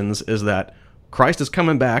Christians is that Christ is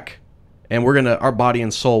coming back, and our body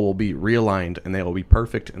and soul will be realigned, and they will be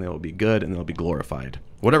perfect, and they will be good, and they'll be glorified.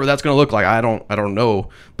 Whatever that's going to look like, I don't know,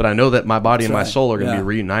 but I know that my body and my soul are going to be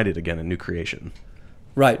reunited again in new creation.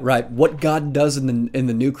 Right. What God does in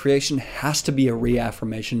the new creation has to be a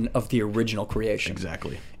reaffirmation of the original creation.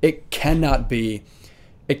 Exactly. It cannot be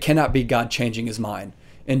God changing his mind.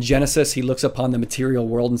 In Genesis, he looks upon the material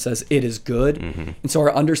world and says, it is good. Mm-hmm. And so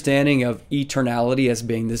our understanding of eternality as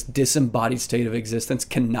being this disembodied state of existence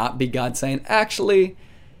cannot be God saying, actually,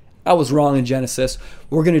 I was wrong in Genesis.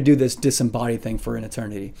 We're going to do this disembodied thing for an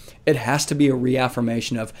eternity. It has to be a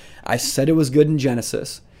reaffirmation of, I said it was good in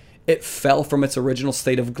Genesis. It fell from its original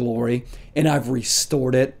state of glory, and I've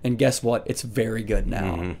restored it. And guess what? It's very good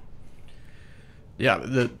now. Mm-hmm.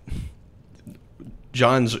 Yeah,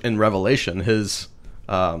 John's in Revelation, his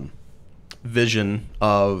vision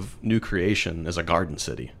of new creation is a garden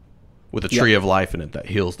city with a tree of life in it that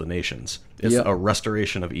heals the nations. It's a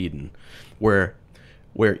restoration of Eden, where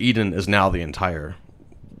Eden is now the entire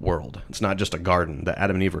world. It's not just a garden that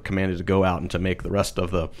Adam and Eve were commanded to go out and to make the rest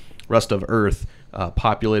of earth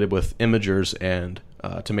populated with imagers, and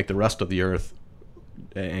to make the rest of the earth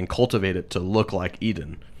and cultivate it to look like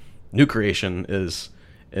Eden. New creation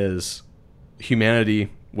is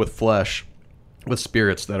humanity with flesh, with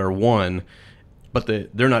spirits that are one, but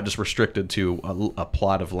they're not just restricted to a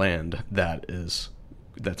plot of land that's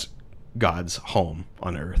God's home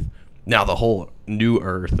on earth. Now the whole new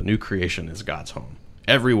earth, the new creation, is God's home.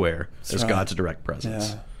 Everywhere is God's direct presence.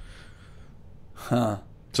 Yeah. Huh.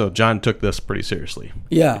 So John took this pretty seriously.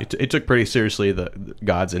 Yeah. It took pretty seriously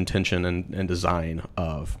God's intention and design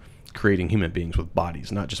of creating human beings with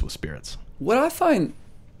bodies, not just with spirits. What I find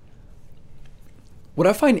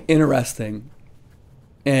interesting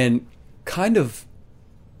and kind of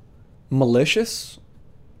malicious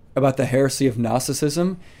about the heresy of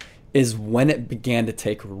Gnosticism is when it began to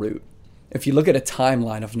take root. If you look at a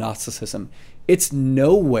timeline of Gnosticism, it's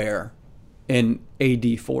nowhere in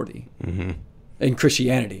AD 40 in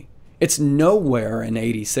Christianity. It's nowhere in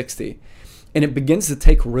AD 60. And it begins to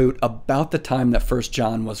take root about the time that 1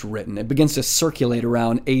 John was written. It begins to circulate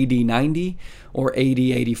around AD 90 or AD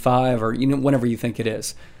 85 or whenever you think it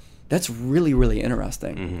is. That's really, really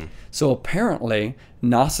interesting. So apparently,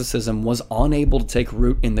 Gnosticism was unable to take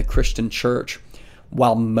root in the Christian church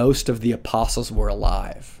while most of the apostles were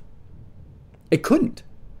alive. It couldn't,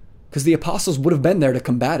 because the apostles would have been there to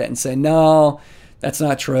combat it and say, no, that's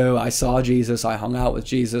not true. I saw Jesus. I hung out with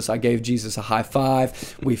Jesus. I gave Jesus a high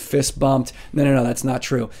five. We fist bumped. No, that's not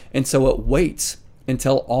true. And so it waits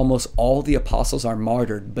until almost all the apostles are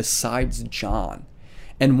martyred besides John.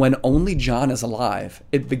 And when only John is alive,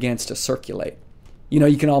 it begins to circulate.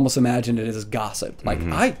 You can almost imagine it as gossip. Like,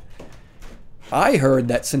 I heard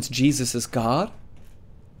that since Jesus is God,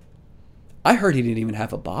 I heard he didn't even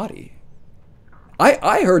have a body.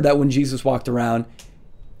 I heard that when Jesus walked around,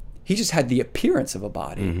 he just had the appearance of a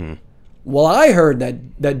body. Well, I heard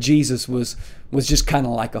that Jesus was just kind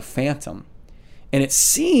of like a phantom. And it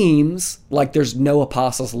seems like there's no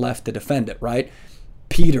apostles left to defend it, right?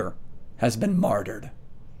 Peter has been martyred.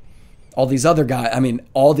 All these other guys,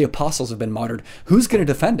 all the apostles have been martyred. Who's going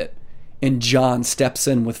to defend it? And John steps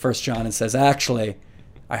in with 1 John and says, actually,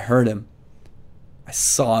 I heard him. I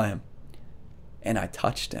saw him. And I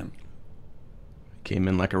touched him. Came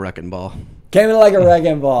in like a wrecking ball.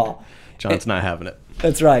 John's not having it.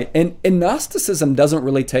 That's right. And Gnosticism doesn't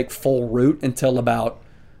really take full root until about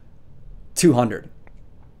 200.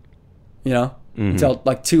 Until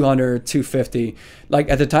like 200, 250. Like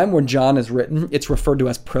at the time when John is written, it's referred to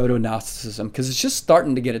as proto-Gnosticism because it's just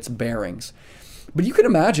starting to get its bearings. But you can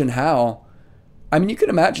imagine how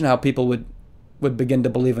people would begin to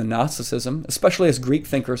believe in Gnosticism, especially as Greek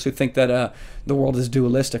thinkers who think that the world is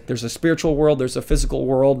dualistic. There's a spiritual world, there's a physical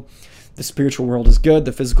world. The spiritual world is good,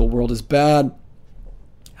 the physical world is bad.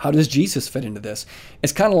 How does Jesus fit into this?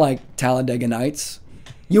 It's kind of like Talladega Nights.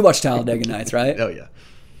 You watch Talladega Nights, right? Oh, yeah.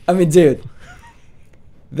 Dude,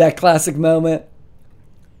 that classic moment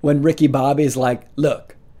when Ricky Bobby is like,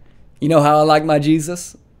 look, you know how I like my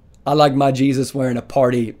Jesus? I like my Jesus wearing a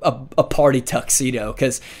party tuxedo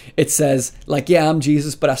because it says, like, yeah, I'm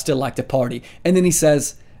Jesus, but I still like to party. And then he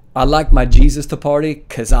says, I like my Jesus to party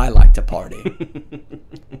because I like to party.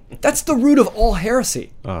 That's the root of all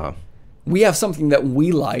heresy. We have something that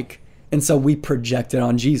we like, and so we project it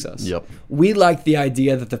on Jesus. Yep. We like the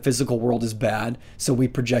idea that the physical world is bad, so we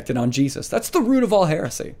project it on Jesus. That's the root of all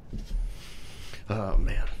heresy. Oh,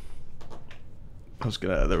 man.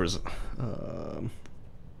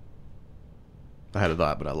 I had a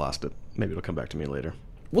thought, but I lost it. Maybe it'll come back to me later.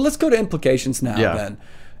 Well, let's go to implications now then.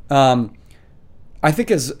 I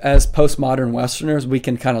think as postmodern Westerners, we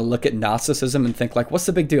can kind of look at Gnosticism and think, like, what's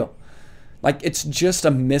the big deal? Like, it's just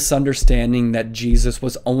a misunderstanding that Jesus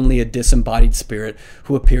was only a disembodied spirit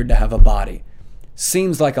who appeared to have a body.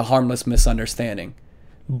 Seems like a harmless misunderstanding,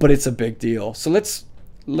 but it's a big deal. So let's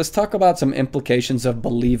talk about some implications of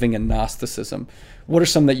believing in Gnosticism. What are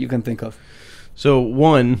some that you can think of? So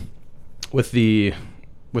one, with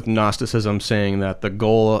Gnosticism saying that the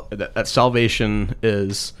goal that salvation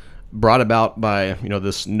is brought about by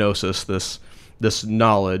this gnosis, this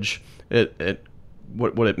knowledge,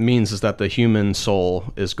 what it means is that the human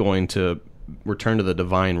soul is going to return to the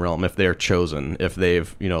divine realm if they're chosen, if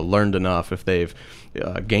they've learned enough, if they've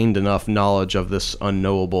gained enough knowledge of this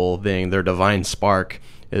unknowable thing. Their divine spark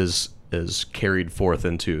is carried forth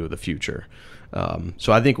into the future.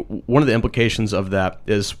 So I think one of the implications of that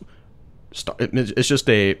is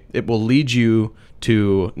it will lead you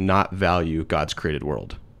to not value God's created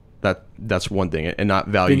world. That's one thing, and not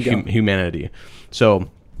value humanity.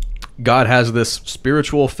 So God has this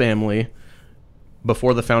spiritual family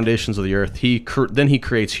before the foundations of the earth. Then he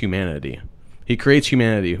creates humanity. He creates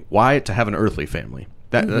humanity. Why? To have an earthly family.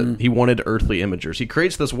 That he wanted earthly imagers. He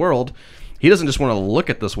creates this world. He doesn't just want to look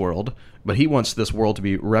at this world, but he wants this world to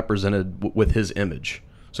be represented with his image.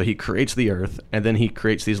 So he creates the earth, and then he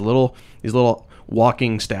creates these little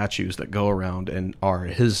walking statues that go around and are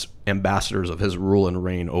his ambassadors of his rule and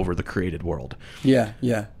reign over the created world. Yeah,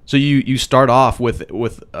 yeah. So you start off with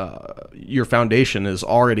your foundation is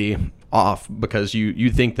already off because you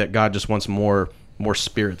think that God just wants more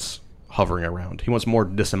spirits hovering around. He wants more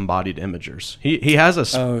disembodied imagers. He has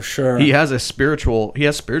spiritual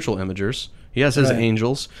imagers. He has his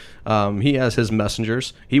angels. He has his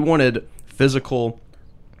messengers. He wanted physical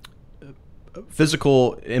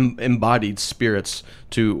physical embodied spirits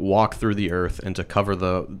to walk through the earth and to cover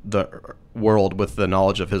the world with the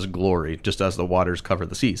knowledge of his glory, just as the waters cover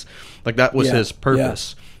the seas. Like that was his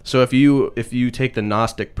purpose. Yeah. So if you take the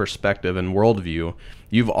Gnostic perspective and worldview,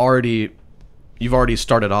 you've already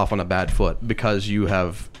started off on a bad foot, because you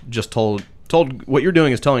have just told what you're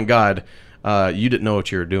doing is telling God, you didn't know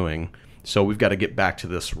what you were doing. So we've got to get back to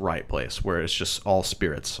this right place where it's just all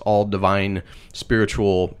spirits, all divine,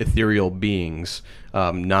 spiritual, ethereal beings,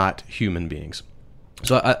 not human beings.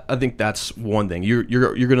 So I think that's one thing. You're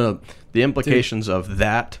gonna, the implications of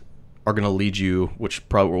that are gonna lead you, which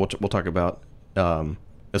probably we'll talk about.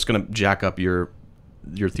 It's gonna jack up your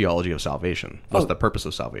theology of salvation. What's the purpose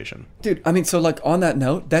of salvation? Dude, I mean, so like on that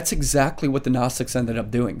note, that's exactly what the Gnostics ended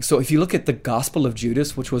up doing. So if you look at the Gospel of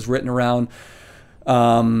Judas, which was written around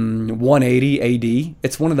 180 AD,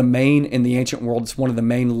 it's one of the main, in the ancient world, it's one of the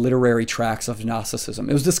main literary tracts of Gnosticism.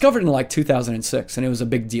 It was discovered in like 2006, and it was a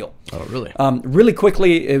big deal. Oh, really? Really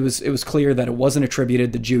quickly, it was clear that it wasn't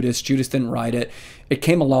attributed to Judas. Judas didn't write it. It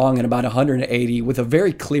came along in about 180 with a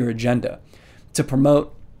very clear agenda to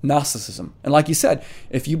promote Gnosticism. And like you said,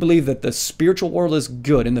 if you believe that the spiritual world is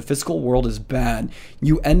good and the physical world is bad,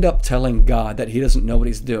 you end up telling God that he doesn't know what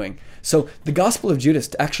he's doing. So the Gospel of Judas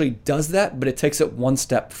actually does that, but it takes it one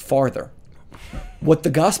step farther. What the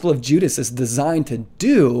Gospel of Judas is designed to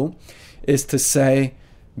do is to say,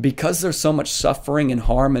 because there's so much suffering and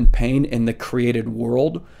harm and pain in the created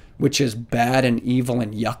world, which is bad and evil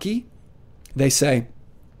and yucky, they say,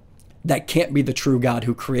 that can't be the true God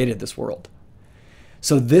who created this world.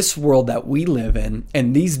 So this world that we live in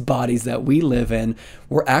and these bodies that we live in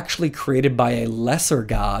were actually created by a lesser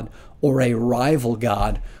God or a rival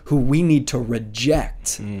God who we need to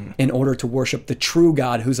reject in order to worship the true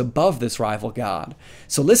God who's above this rival God.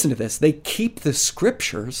 So listen to this. They keep the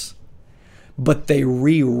scriptures, but they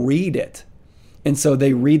reread it. And so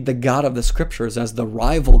they read the God of the scriptures as the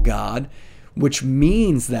rival God, which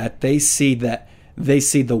means that they see the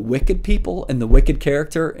wicked people and the wicked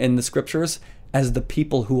character in the scriptures as the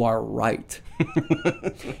people who are right.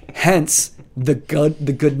 Hence, the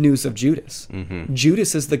good news of Judas. Mm-hmm.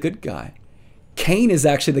 Judas is the good guy. Cain is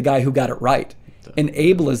actually the guy who got it right. And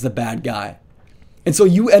Abel is the bad guy. And so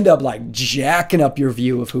you end up like jacking up your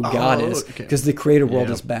view of who God is, because the created world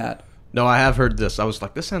is bad. No, I have heard this. I was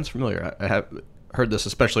like, this sounds familiar. I have heard this,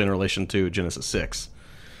 especially in relation to Genesis 6.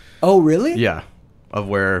 Oh, really? Yeah. Of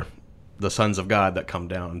where the sons of God that come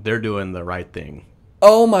down, they're doing the right thing.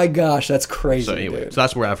 Oh my gosh, that's crazy. So anyway, dude. So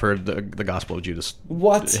that's where I've heard the Gospel of Judas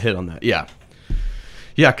hit on that. Yeah,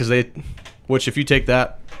 because which if you take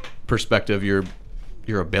that perspective, you're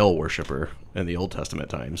a Baal worshiper in the Old Testament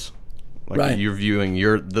times. Like right. You're viewing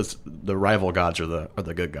the rival gods are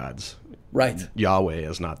the good gods. Right. Yahweh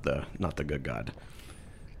is not the good God.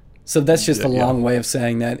 So that's just a long way of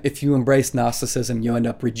saying that if you embrace Gnosticism, you end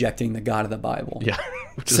up rejecting the God of the Bible. Yeah,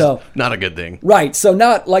 which is not a good thing. Right. So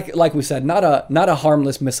not like we said, not a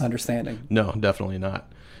harmless misunderstanding. No, definitely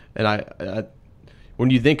not. And I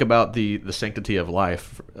when you think about the sanctity of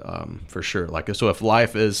life, for sure. Like, so if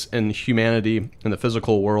life is in humanity in the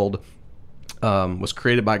physical world, was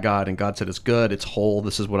created by God, and God said it's good, it's whole,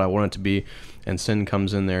 this is what I want it to be, and sin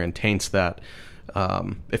comes in there and taints that.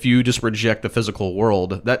 If you just reject the physical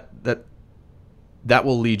world, that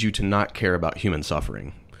will lead you to not care about human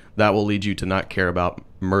suffering. That will lead you to not care about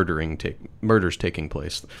murders taking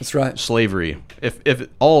place. That's right. Slavery. If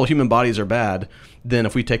all human bodies are bad, then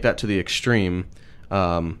if we take that to the extreme,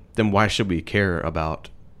 then why should we care about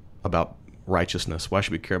righteousness? Why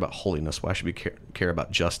should we care about holiness? Why should we care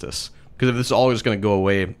about justice? Because if this is always going to go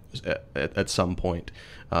away at some point,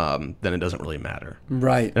 then it doesn't really matter.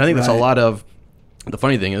 Right. And I think that's a lot of. The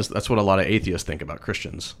funny thing is, that's what a lot of atheists think about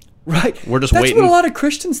Christians. Right. We're just waiting. That's what a lot of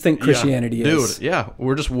Christians think Christianity is. Dude, yeah.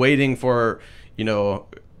 We're just waiting for, we're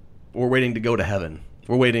waiting to go to heaven.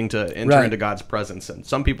 We're waiting to enter into God's presence. And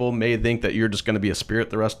some people may think that you're just going to be a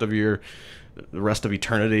spirit the rest of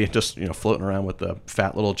eternity, just, floating around with the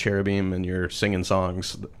fat little cherubim and you're singing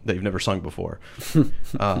songs that you've never sung before.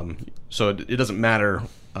 So it doesn't matter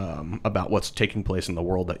about what's taking place in the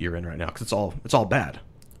world that you're in right now, because it's all bad.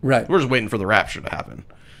 Right. We're just waiting for the rapture to happen.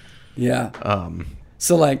 Yeah.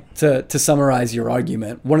 So like to summarize your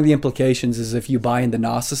argument, one of the implications is if you buy into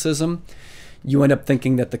Gnosticism, you end up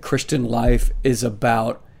thinking that the Christian life is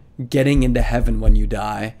about getting into heaven when you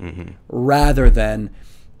die, rather than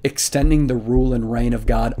extending the rule and reign of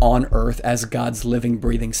God on earth as God's living,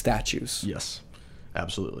 breathing statues. Yes,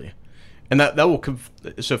 absolutely. And that will,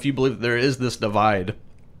 so if you believe that there is this divide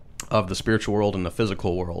of the spiritual world and the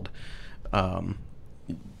physical world,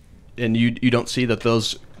 and you don't see that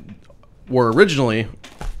those were originally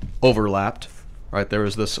overlapped, right? There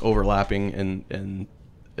was this overlapping in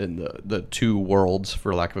the two worlds,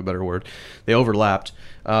 for lack of a better word. They overlapped.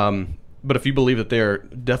 But if you believe that they are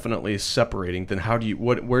definitely separating, then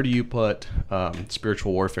where do you put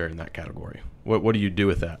spiritual warfare in that category? What do you do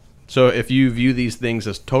with that? So if you view these things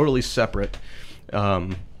as totally separate,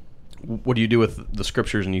 what do you do with the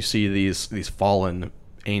scriptures and you see these fallen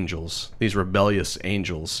angels, these rebellious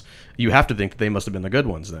angels? You have to think that they must have been the good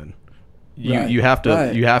ones then. You have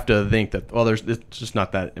to think that, well, it's just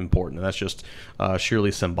not that important. That's just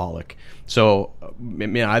sheerly symbolic. So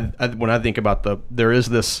when I think about there is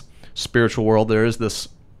this spiritual world, there is this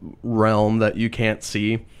realm that you can't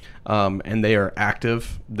see, and they are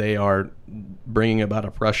active. They are bringing about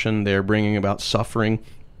oppression. They are bringing about suffering.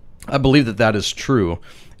 I believe that is true,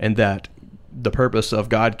 and that the purpose of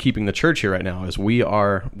God keeping the church here right now is we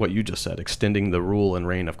are, what you just said, extending the rule and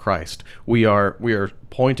reign of Christ. We are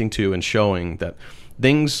pointing to and showing that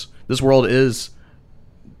this world is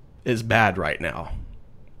bad right now,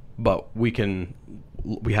 but we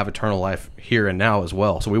have eternal life here and now as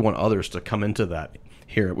well. So we want others to come into that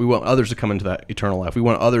here. We want others to come into that eternal life. We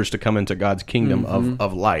want others to come into God's kingdom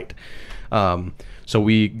of light. So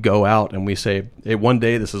we go out and we say, hey, one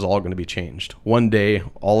day this is all going to be changed. One day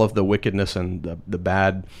all of the wickedness and the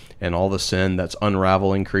bad and all the sin that's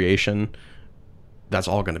unraveling creation, that's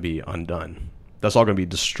all going to be undone. That's all going to be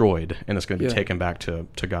destroyed, and it's going to be taken back to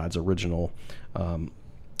God's original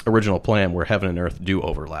plan, where heaven and earth do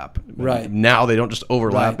overlap. Right. Now they don't just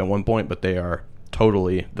overlap at one point, but they are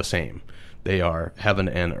totally the same. They are heaven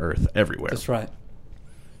and earth everywhere. That's right.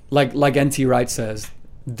 Like N.T. Wright says,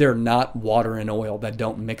 they're not water and oil that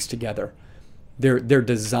don't mix together. They're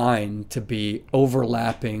designed to be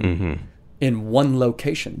overlapping in one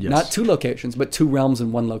location. Yes. Not two locations, but two realms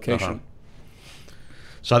in one location.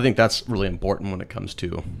 So I think that's really important when it comes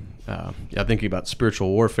to thinking about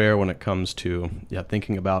spiritual warfare, when it comes to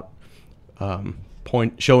thinking about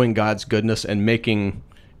showing God's goodness and making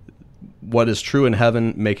what is true in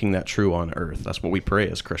heaven, making that true on earth. That's what we pray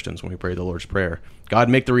as Christians when we pray the Lord's Prayer. God,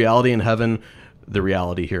 make the reality in heaven the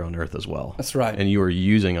reality here on earth as well. That's right. And you are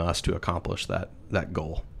using us to accomplish that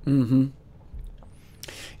goal. Mm-hmm.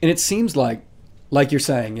 And it seems like you're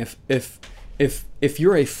saying, if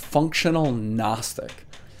you're a functional Gnostic,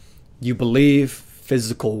 you believe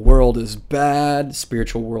physical world is bad,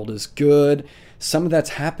 spiritual world is good. Some of that's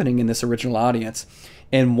happening in this original audience.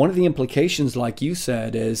 And one of the implications, like you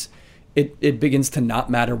said, is it begins to not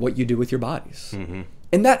matter what you do with your bodies. Mm-hmm.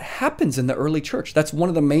 And that happens in the early church. That's one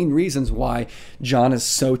of the main reasons why John is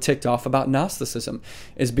so ticked off about Gnosticism,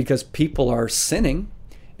 is because people are sinning,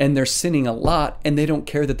 and they're sinning a lot, and they don't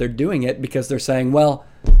care that they're doing it because they're saying, well,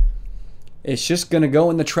 it's just going to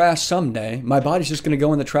go in the trash someday. My body's just going to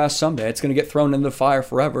go in the trash someday. It's going to get thrown into the fire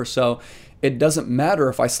forever. So it doesn't matter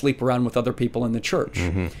if I sleep around with other people in the church.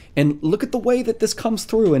 Mm-hmm. And look at the way that this comes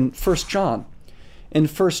through in 1 John. In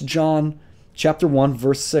 1 John chapter 1,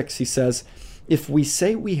 verse 6, he says, if we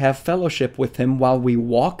say we have fellowship with him while we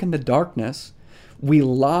walk in the darkness, we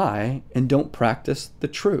lie and don't practice the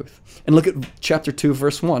truth. And look at chapter 2,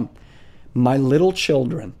 verse 1. My little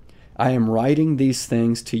children, I am writing these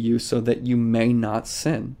things to you so that you may not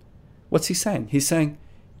sin. What's he saying? He's saying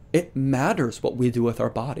it matters what we do with our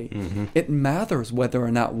body. Mm-hmm. It matters whether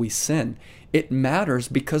or not we sin. It matters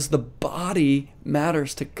because the body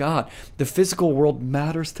matters to God. The physical world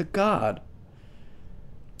matters to God.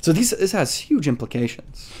 So this has huge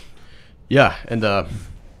implications. Yeah, and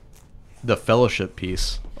the fellowship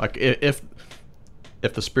piece, like if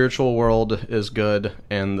the spiritual world is good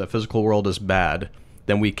and the physical world is bad,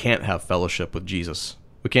 then we can't have fellowship with Jesus.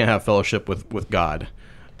 We can't have fellowship with God,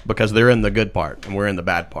 because they're in the good part and we're in the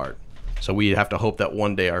bad part. So we have to hope that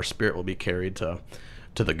one day our spirit will be carried to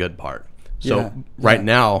the good part. So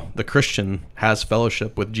now the Christian has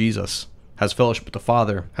fellowship with Jesus, has fellowship with the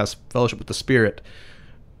Father, has fellowship with the Spirit,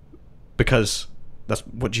 because that's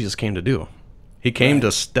what Jesus came to do. He came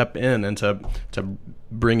to step in and to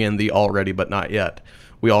bring in the already but not yet.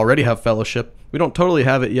 We already have fellowship. We don't totally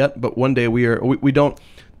have it yet, but one day we don't.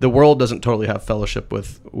 The world doesn't totally have fellowship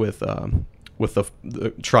with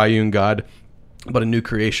the triune God, but a new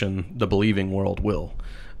creation, the believing world, will.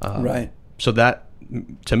 Right. So that,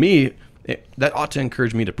 to me, that ought to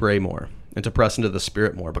encourage me to pray more and to press into the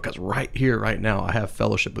Spirit more, because right here, right now, I have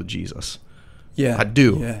fellowship with Jesus. Yeah, I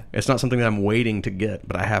do. Yeah. It's not something that I'm waiting to get,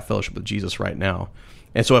 but I have fellowship with Jesus right now.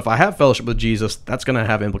 And so if I have fellowship with Jesus, that's going to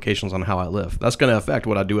have implications on how I live. That's going to affect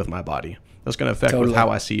what I do with my body. That's going to affect with how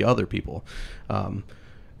I see other people. And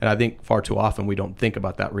I think far too often we don't think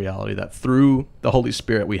about that reality, that through the Holy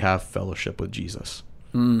Spirit we have fellowship with Jesus.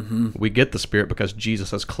 We get the Spirit because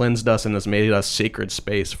Jesus has cleansed us and has made us sacred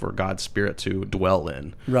space for God's Spirit to dwell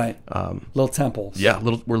in. Right. Little temples. Yeah,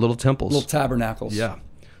 we're little temples. Little tabernacles. Yeah.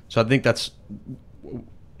 So I think that's,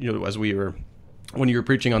 as when you were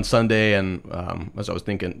preaching on Sunday, and as I was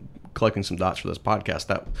collecting some dots for this podcast,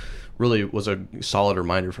 that really was a solid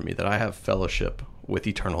reminder for me that I have fellowship with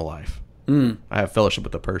eternal life. I have fellowship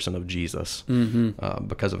with the person of Jesus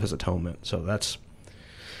because of his atonement. So that's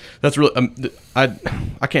really,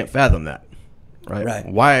 I can't fathom that. Right.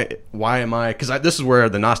 Why am I? Because this is where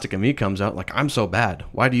the Gnostic in me comes out. Like, I'm so bad.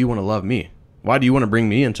 Why do you want to love me? Why do you want to bring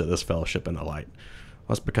me into this fellowship in the light?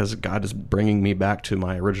 Well, it's because God is bringing me back to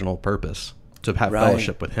my original purpose, to have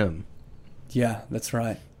fellowship with him. Yeah, that's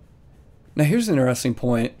right. Now, here's an interesting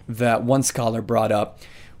point that one scholar brought up.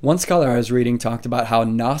 One scholar I was reading talked about how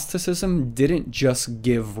Gnosticism didn't just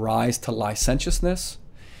give rise to licentiousness.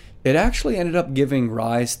 It actually ended up giving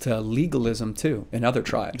rise to legalism, too, in other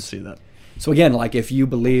tribes. I see that. So again, like if you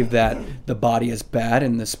believe that the body is bad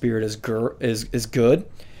and the spirit is good,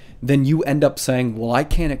 then you end up saying, well, I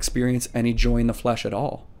can't experience any joy in the flesh at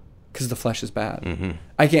all because the flesh is bad.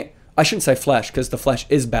 I shouldn't say flesh because the flesh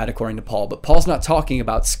is bad according to Paul, but Paul's not talking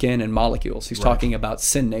about skin and molecules. He's talking about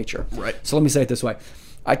sin nature. Right. So let me say it this way.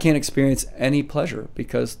 I can't experience any pleasure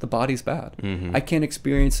because the body's bad. I can't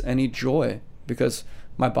experience any joy because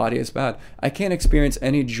my body is bad. I can't experience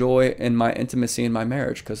any joy in my intimacy in my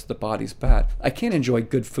marriage because the body's bad. I can't enjoy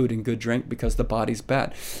good food and good drink because the body's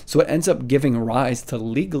bad. So it ends up giving rise to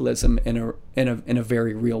legalism in a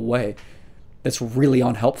very real way. That's really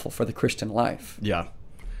unhelpful for the Christian life. Yeah.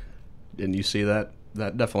 And you see that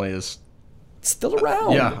definitely is it's still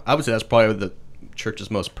around. Yeah, I would say that's probably the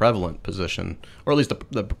church's most prevalent position, or at least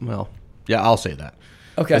I'll say that.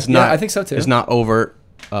 Okay, I think so too. It's not overt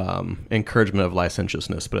encouragement of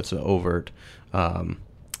licentiousness, but it's an overt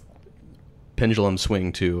pendulum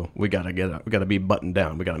swing to we gotta be buttoned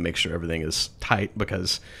down. We gotta make sure everything is tight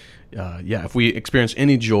because if we experience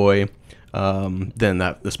any joy, then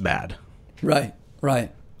that's bad. Right.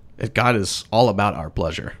 God is all about our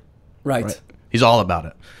pleasure. Right. He's all about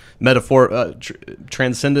it. Metaphor,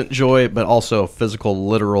 transcendent joy, but also physical,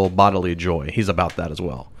 literal, bodily joy. He's about that as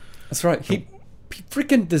well. That's right. He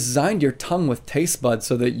freaking designed your tongue with taste buds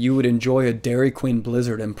so that you would enjoy a Dairy Queen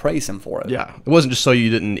Blizzard and praise him for it. Yeah. It wasn't just so you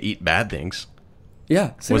didn't eat bad things.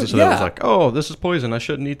 Yeah. It wasn't so that it was like, oh, this is poison. I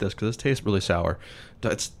shouldn't eat this because this tastes really sour.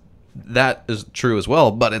 That is true as well,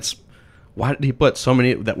 but it's why did he put so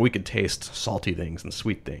many that we could taste salty things and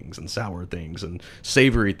sweet things and sour things and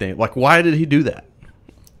savory things? Like, why did he do that?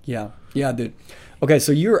 Yeah, dude. Okay,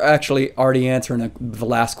 so you're actually already answering the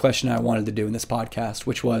last question I wanted to do in this podcast,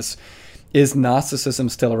 which was, is Gnosticism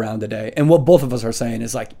still around today? And what both of us are saying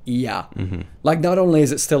is like, yeah. Like, not only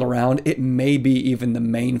is it still around, it may be even the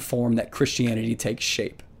main form that Christianity takes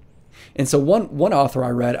shape. And so one author I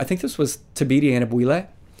read, I think this was Thabiti Anyabwile,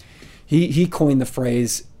 he coined the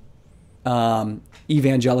phrase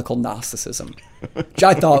evangelical Gnosticism, which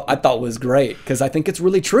I thought was great because I think it's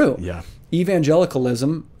really true. Yeah.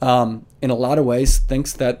 Evangelicalism, in a lot of ways,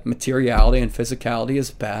 thinks that materiality and physicality is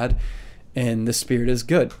bad and the spirit is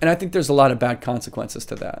good. And I think there's a lot of bad consequences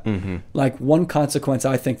to that. Like, one consequence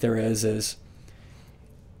I think there is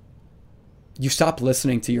you stop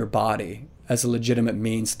listening to your body as a legitimate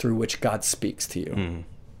means through which God speaks to you.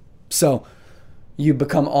 So you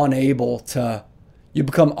become unable to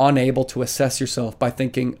assess yourself by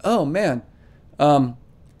thinking, oh man,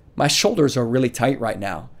 my shoulders are really tight right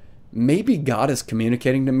now. Maybe God is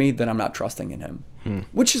communicating to me that I'm not trusting in him,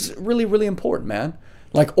 which is really, really important, man.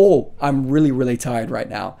 Like, oh, I'm really, really tired right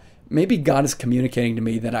now. Maybe God is communicating to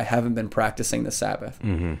me that I haven't been practicing the Sabbath.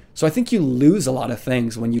 So I think you lose a lot of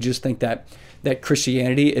things when you just think that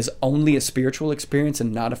Christianity is only a spiritual experience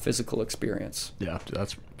and not a physical experience. Yeah,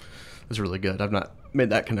 that's really good. I've not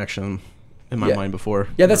made that connection in my mind before.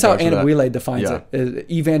 Yeah, that's how Anyabwile defines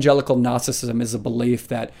it. Evangelical Gnosticism is a belief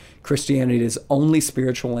that Christianity is only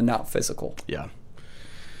spiritual and not physical. Yeah.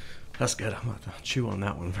 That's good. I'm going to chew on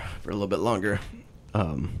that one for a little bit longer.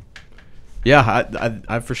 I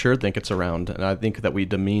for sure think it's around, and I think that we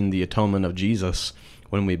demean the atonement of Jesus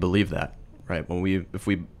when we believe that, right? If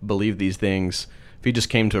we believe these things, if he just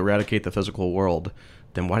came to eradicate the physical world,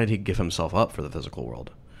 then why did he give himself up for the physical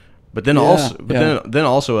world? But then then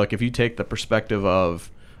also, like, if you take the perspective of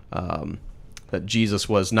that Jesus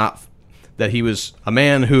was not, that he was a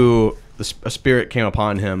man who a spirit came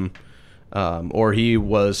upon him, or he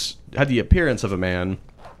had the appearance of a man,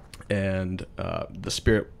 and the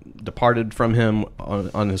spirit departed from him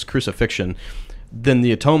on his crucifixion, then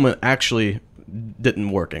the atonement actually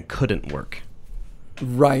didn't work and couldn't work.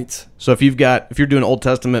 Right. So if you're doing Old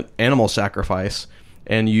Testament animal sacrifice,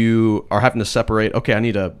 and you are having to separate, okay, I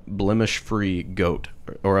need a blemish-free goat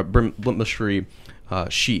or a blemish-free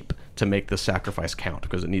sheep to make the sacrifice count,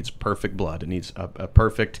 because it needs perfect blood. It needs a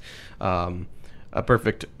perfect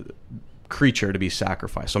creature to be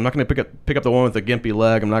sacrificed. So I'm not going to pick up the one with the gimpy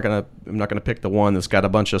leg. I'm not going to pick the one that's got a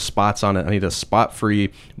bunch of spots on it. I need a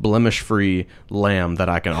spot-free, blemish-free lamb that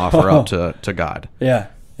I can offer up to God.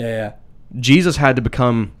 Yeah. Jesus had to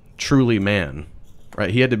become truly man,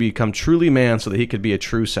 right? He had to become truly man so that he could be a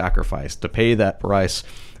true sacrifice, to pay that price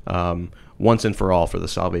once and for all for the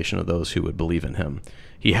salvation of those who would believe in him.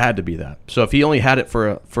 He had to be that. So if he only had it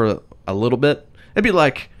for a little bit, it'd be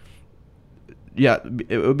like,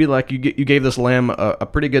 it would be like you gave this lamb a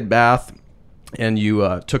pretty good bath, and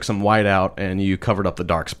you took some white out and you covered up the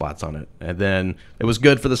dark spots on it, and then it was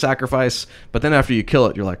good for the sacrifice. But then after you kill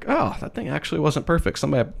it, you're like, oh, that thing actually wasn't perfect.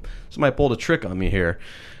 Somebody pulled a trick on me here.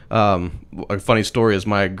 A funny story is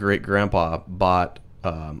my great grandpa bought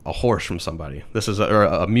a horse from somebody. This is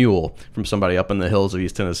a mule from somebody up in the hills of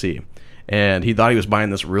East Tennessee, and he thought he was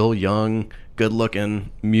buying this real young, good-looking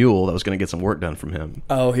mule that was going to get some work done from him.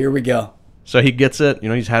 Oh, here we go. So he gets it,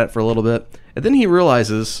 he's had it for a little bit, and then he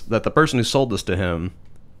realizes that the person who sold this to him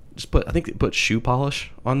I think they put shoe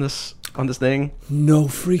polish on this thing. No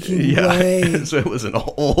freaking way. So it was an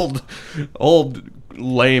old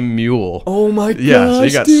lame mule. Oh my gosh, yeah, so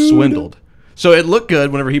he got dude. swindled. So it looked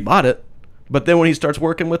good whenever he bought it, but then when he starts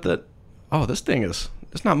working with it, oh, this thing it's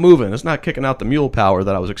not moving. It's not kicking out the mule power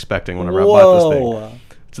that I was expecting whenever I bought this thing.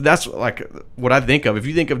 So that's like what I think of. If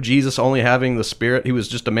you think of Jesus only having the Spirit, he was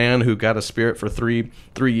just a man who got a Spirit for three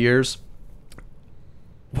years.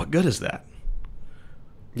 What good is that?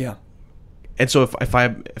 Yeah. And so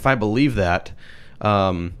if I believe that,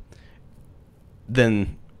 then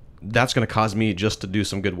that's going to cause me just to do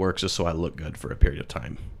some good works just so I look good for a period of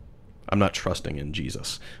time. I'm not trusting in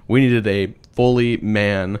Jesus. We needed a fully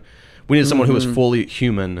man. We needed someone who was fully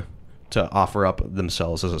human to offer up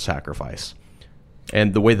themselves as a sacrifice.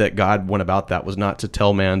 And the way that God went about that was not to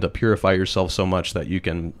tell man to purify yourself so much that you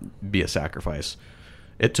can be a sacrifice.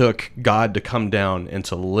 It took God to come down and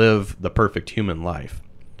to live the perfect human life.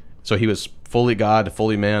 So he was fully God,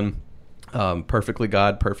 fully man, perfectly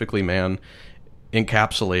God, perfectly man,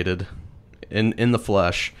 encapsulated in the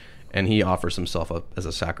flesh, and he offers himself up as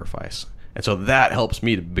a sacrifice. And so that helps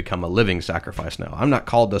me to become a living sacrifice now. I'm not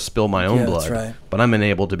called to spill my own blood, that's right. but I'm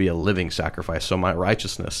enabled to be a living sacrifice. So my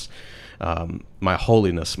righteousness, my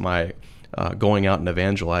holiness, my going out and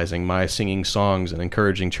evangelizing, my singing songs and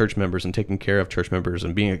encouraging church members and taking care of church members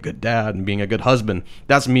and being a good dad and being a good husband,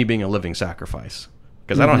 that's me being a living sacrifice.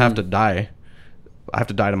 Because I don't have to die. I have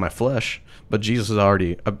to die to my flesh. But Jesus is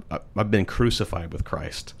already, I've been crucified with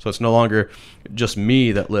Christ. So it's no longer just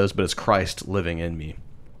me that lives, but it's Christ living in me.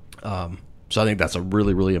 So I think that's a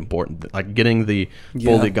really, really important, like getting the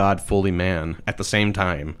fully God, fully man at the same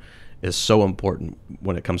time is so important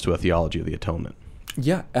when it comes to a theology of the atonement.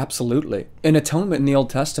 Yeah, absolutely. And atonement in the Old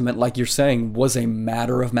Testament, like you're saying, was a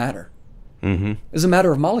matter of matter. Mm-hmm. It was a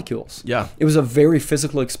matter of molecules. Yeah. It was a very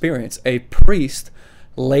physical experience. A priest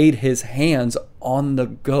laid his hands on the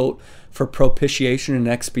goat for propitiation and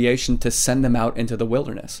expiation to send them out into the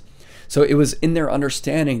wilderness. So it was in their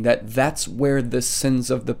understanding that that's where the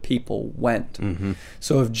sins of the people went. Mm-hmm.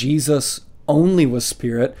 So if Jesus only was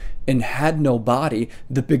spirit and had no body,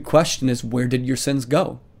 the big question is, where did your sins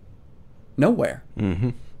go? Nowhere. Mm-hmm.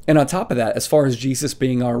 And on top of that, as far as Jesus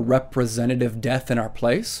being our representative death in our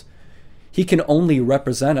place, he can only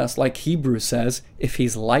represent us, like Hebrews says, if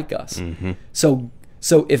he's like us. Mm-hmm. So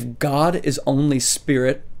if God is only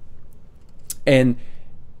spirit, and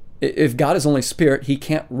if God is only spirit, he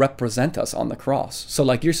can't represent us on the cross. So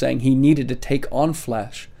like you're saying, he needed to take on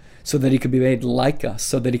flesh so that he could be made like us,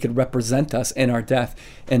 so that he could represent us in our death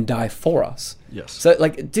and die for us. Yes. So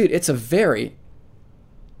like, dude, it's you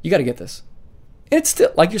got to get this. It's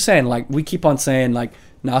still, like you're saying, like we keep on saying, like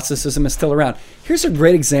Gnosticism is still around. Here's a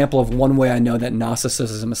great example of one way I know that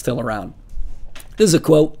Gnosticism is still around. This is a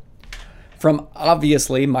quote from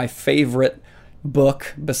obviously my favorite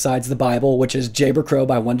book besides the Bible, which is Jayber Crow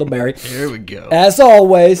by Wendell Berry. Here we go. As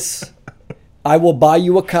always, I will buy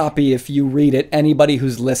you a copy if you read it. Anybody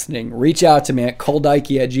who's listening, reach out to me at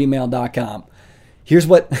coldikey@gmail.com. Here's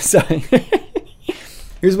what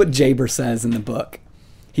Jayber says in the book.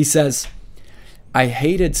 He says, I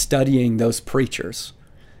hated studying those preachers.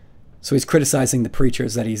 So he's criticizing the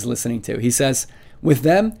preachers that he's listening to. He says, with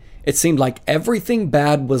them, it seemed like everything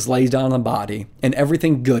bad was laid on the body and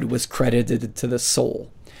everything good was credited to the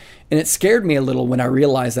soul. And it scared me a little when I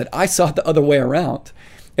realized that I saw it the other way around.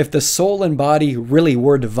 If the soul and body really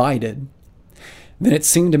were divided, then it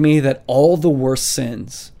seemed to me that all the worst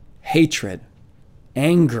sins, hatred,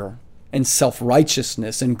 Anger and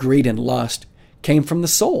self-righteousness and greed and lust came from the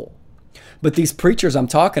soul. But these preachers I'm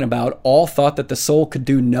talking about all thought that the soul could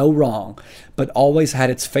do no wrong, but always had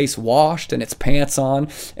its face washed and its pants on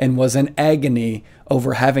and was in agony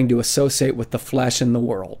over having to associate with the flesh and the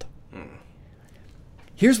world.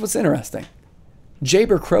 Here's what's interesting.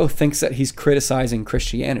 Jaber Crow thinks that he's criticizing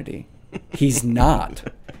Christianity. He's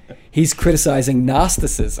not. He's criticizing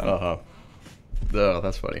Gnosticism. Oh,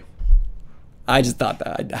 that's funny. I just thought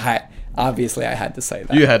that. Obviously, I had to say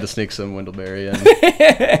that. You had to sneak some Wendellberry in.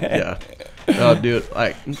 Yeah. Oh, dude.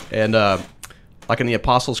 Like in the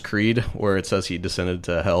Apostles' Creed, where it says he descended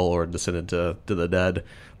to hell or descended to the dead,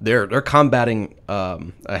 they're combating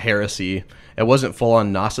a heresy. It wasn't full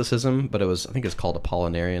on Gnosticism, but I think it's called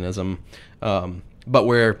Apollinarianism. But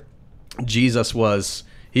where Jesus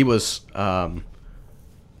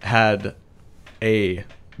had a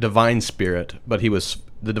divine spirit, but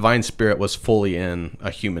the divine spirit was fully in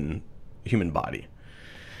a human body.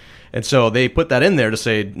 And so they put that in there to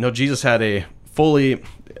say, no, Jesus had a fully,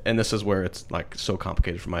 and this is where it's like so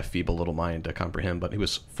complicated for my feeble little mind to comprehend, but he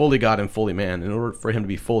was fully God and fully man. In order for him to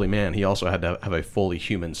be fully man, he also had to have a fully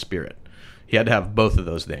human spirit. He had to have both of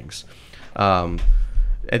those things.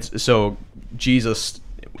 So Jesus,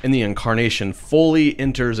 in the incarnation, fully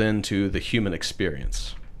enters into the human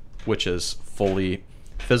experience, which is fully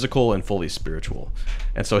physical and fully spiritual.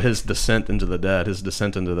 And so his descent into the dead, his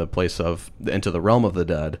descent into the realm of the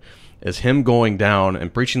dead, is him going down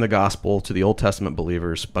and preaching the gospel to the Old Testament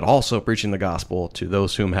believers, but also preaching the gospel to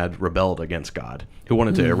those whom had rebelled against God, who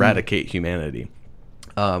wanted to eradicate humanity.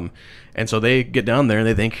 And so they get down there and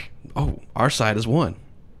they think, oh, our side is won.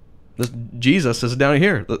 Jesus is down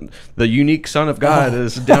here. The unique Son of God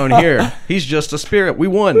is down here. He's just a spirit. We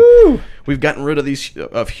won. Woo! We've gotten rid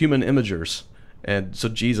of human imagers. And so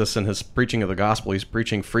Jesus, in his preaching of the gospel, he's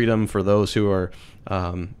preaching freedom for those who are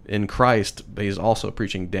in Christ, but he's also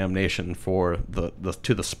preaching damnation for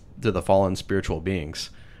to the fallen spiritual beings.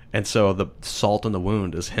 And so the salt in the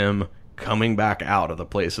wound is him coming back out of the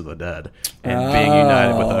place of the dead and being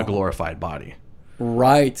united with a glorified body.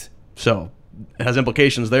 Right. So it has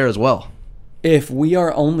implications there as well. If we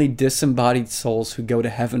are only disembodied souls who go to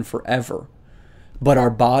heaven forever, but our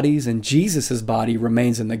bodies and Jesus' body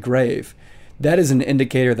remains in the grave, that is an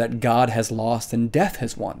indicator that God has lost and death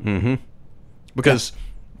has won. Mm-hmm. Because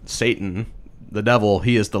Satan, the devil,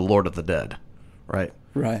 he is the Lord of the dead, right?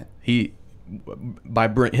 Right. By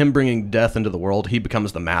him bringing death into the world, he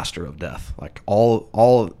becomes the master of death. Like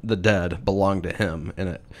all the dead belong to him,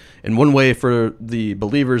 in one way for the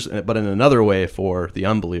believers, but in another way for the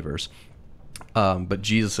unbelievers. But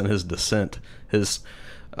Jesus, in his descent, his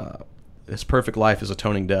perfect life, his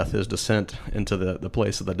atoning death, his descent into the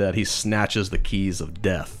place of the dead, he snatches the keys of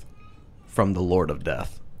death from the Lord of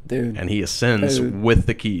death. Dude. And he ascends with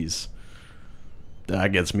the keys.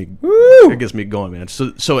 That gets me going, man.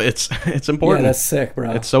 So it's important. Yeah, that's sick,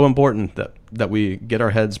 bro. It's so important that we get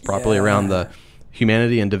our heads properly around the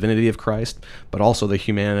humanity and divinity of Christ, but also the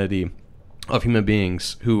humanity of human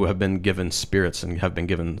beings who have been given spirits and have been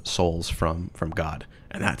given souls from God.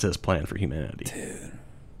 And that's his plan for humanity. Dude.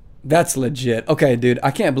 That's legit. Okay, dude,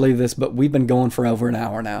 I can't believe this, but we've been going for over an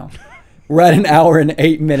hour now. We're at an hour and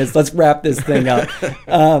 8 minutes. Let's wrap this thing up.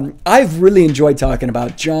 I've really enjoyed talking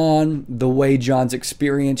about John, the way John's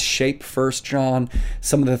experience shaped 1 John,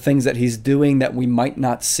 some of the things that he's doing that we might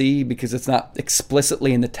not see because it's not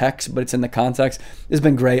explicitly in the text, but it's in the context. It's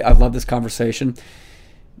been great. I've loved this conversation.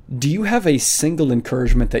 Do you have a single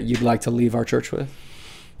encouragement that you'd like to leave our church with?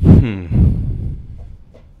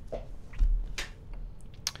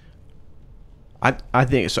 I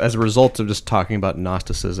think so. As a result of just talking about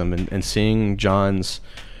Gnosticism and seeing John's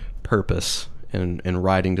purpose in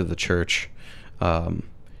writing to the church, the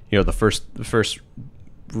first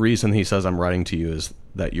reason he says I'm writing to you is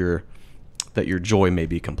that your joy may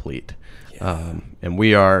be complete, and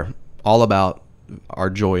we are all about our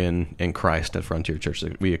joy in Christ at Frontier Church.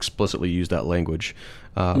 We explicitly use that language,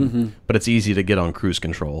 but it's easy to get on cruise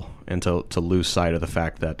control and to lose sight of the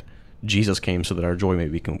fact that Jesus came so that our joy may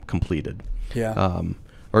be completed. Yeah.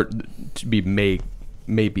 Or to be may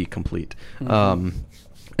be complete. And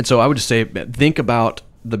so I would just say, think about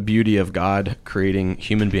the beauty of God creating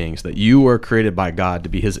human beings, that you were created by God to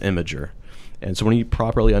be his imager. And so when you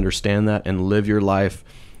properly understand that and live your life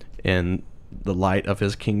in the light of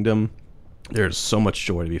his kingdom, there's so much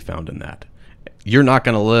joy to be found in that. You're not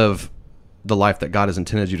going to live the life that God has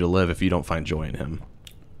intended you to live if you don't find joy in him.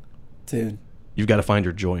 Dude. You've got to find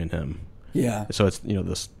your joy in him. Yeah. So it's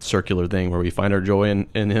this circular thing where we find our joy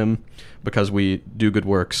in him because we do good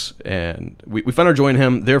works, and we find our joy in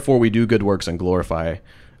him. Therefore, we do good works and glorify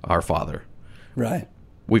our Father. Right.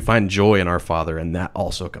 We find joy in our Father, and that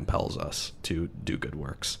also compels us to do good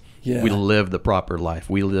works. Yeah. We live the proper life.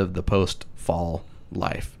 We live the post-fall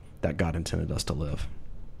life that God intended us to live.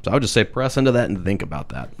 So I would just say press into that and think about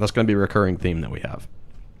that. That's going to be a recurring theme that we have.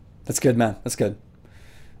 That's good, man. That's good.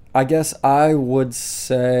 I guess I would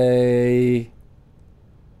say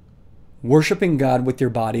worshiping God with your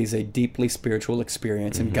body is a deeply spiritual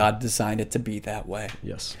experience, and God designed it to be that way.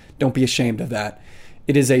 Yes. Don't be ashamed of that.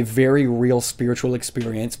 It is a very real spiritual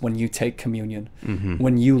experience when you take communion.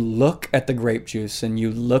 When you look at the grape juice and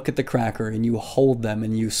you look at the cracker and you hold them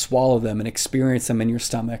and you swallow them and experience them in your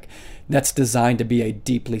stomach, that's designed to be a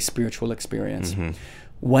deeply spiritual experience.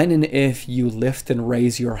 When and if you lift and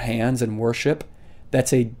raise your hands in worship,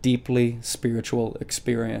 that's a deeply spiritual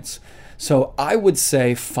experience. So I would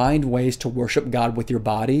say find ways to worship God with your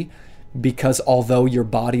body, because although your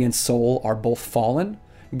body and soul are both fallen,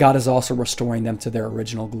 God is also restoring them to their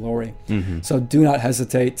original glory. So do not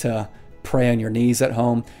hesitate to pray on your knees at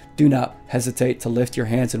home. Do not hesitate to lift your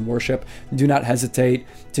hands in worship. Do not hesitate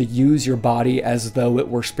to use your body as though it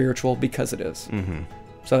were spiritual, because it is.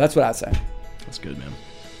 So that's what I'd say. That's good, man.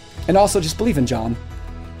 And also just believe in John.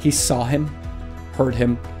 He saw him, heard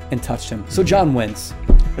him, and touched him. So John wins.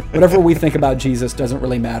 Whatever we think about Jesus doesn't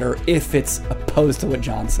really matter if it's opposed to what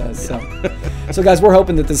John says. So guys, we're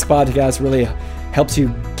hoping that this podcast really helps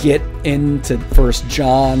you get into 1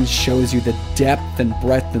 John, shows you the depth and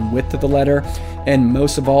breadth and width of the letter. And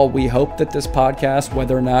most of all, we hope that this podcast,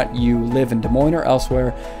 whether or not you live in Des Moines or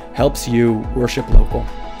elsewhere, helps you worship local.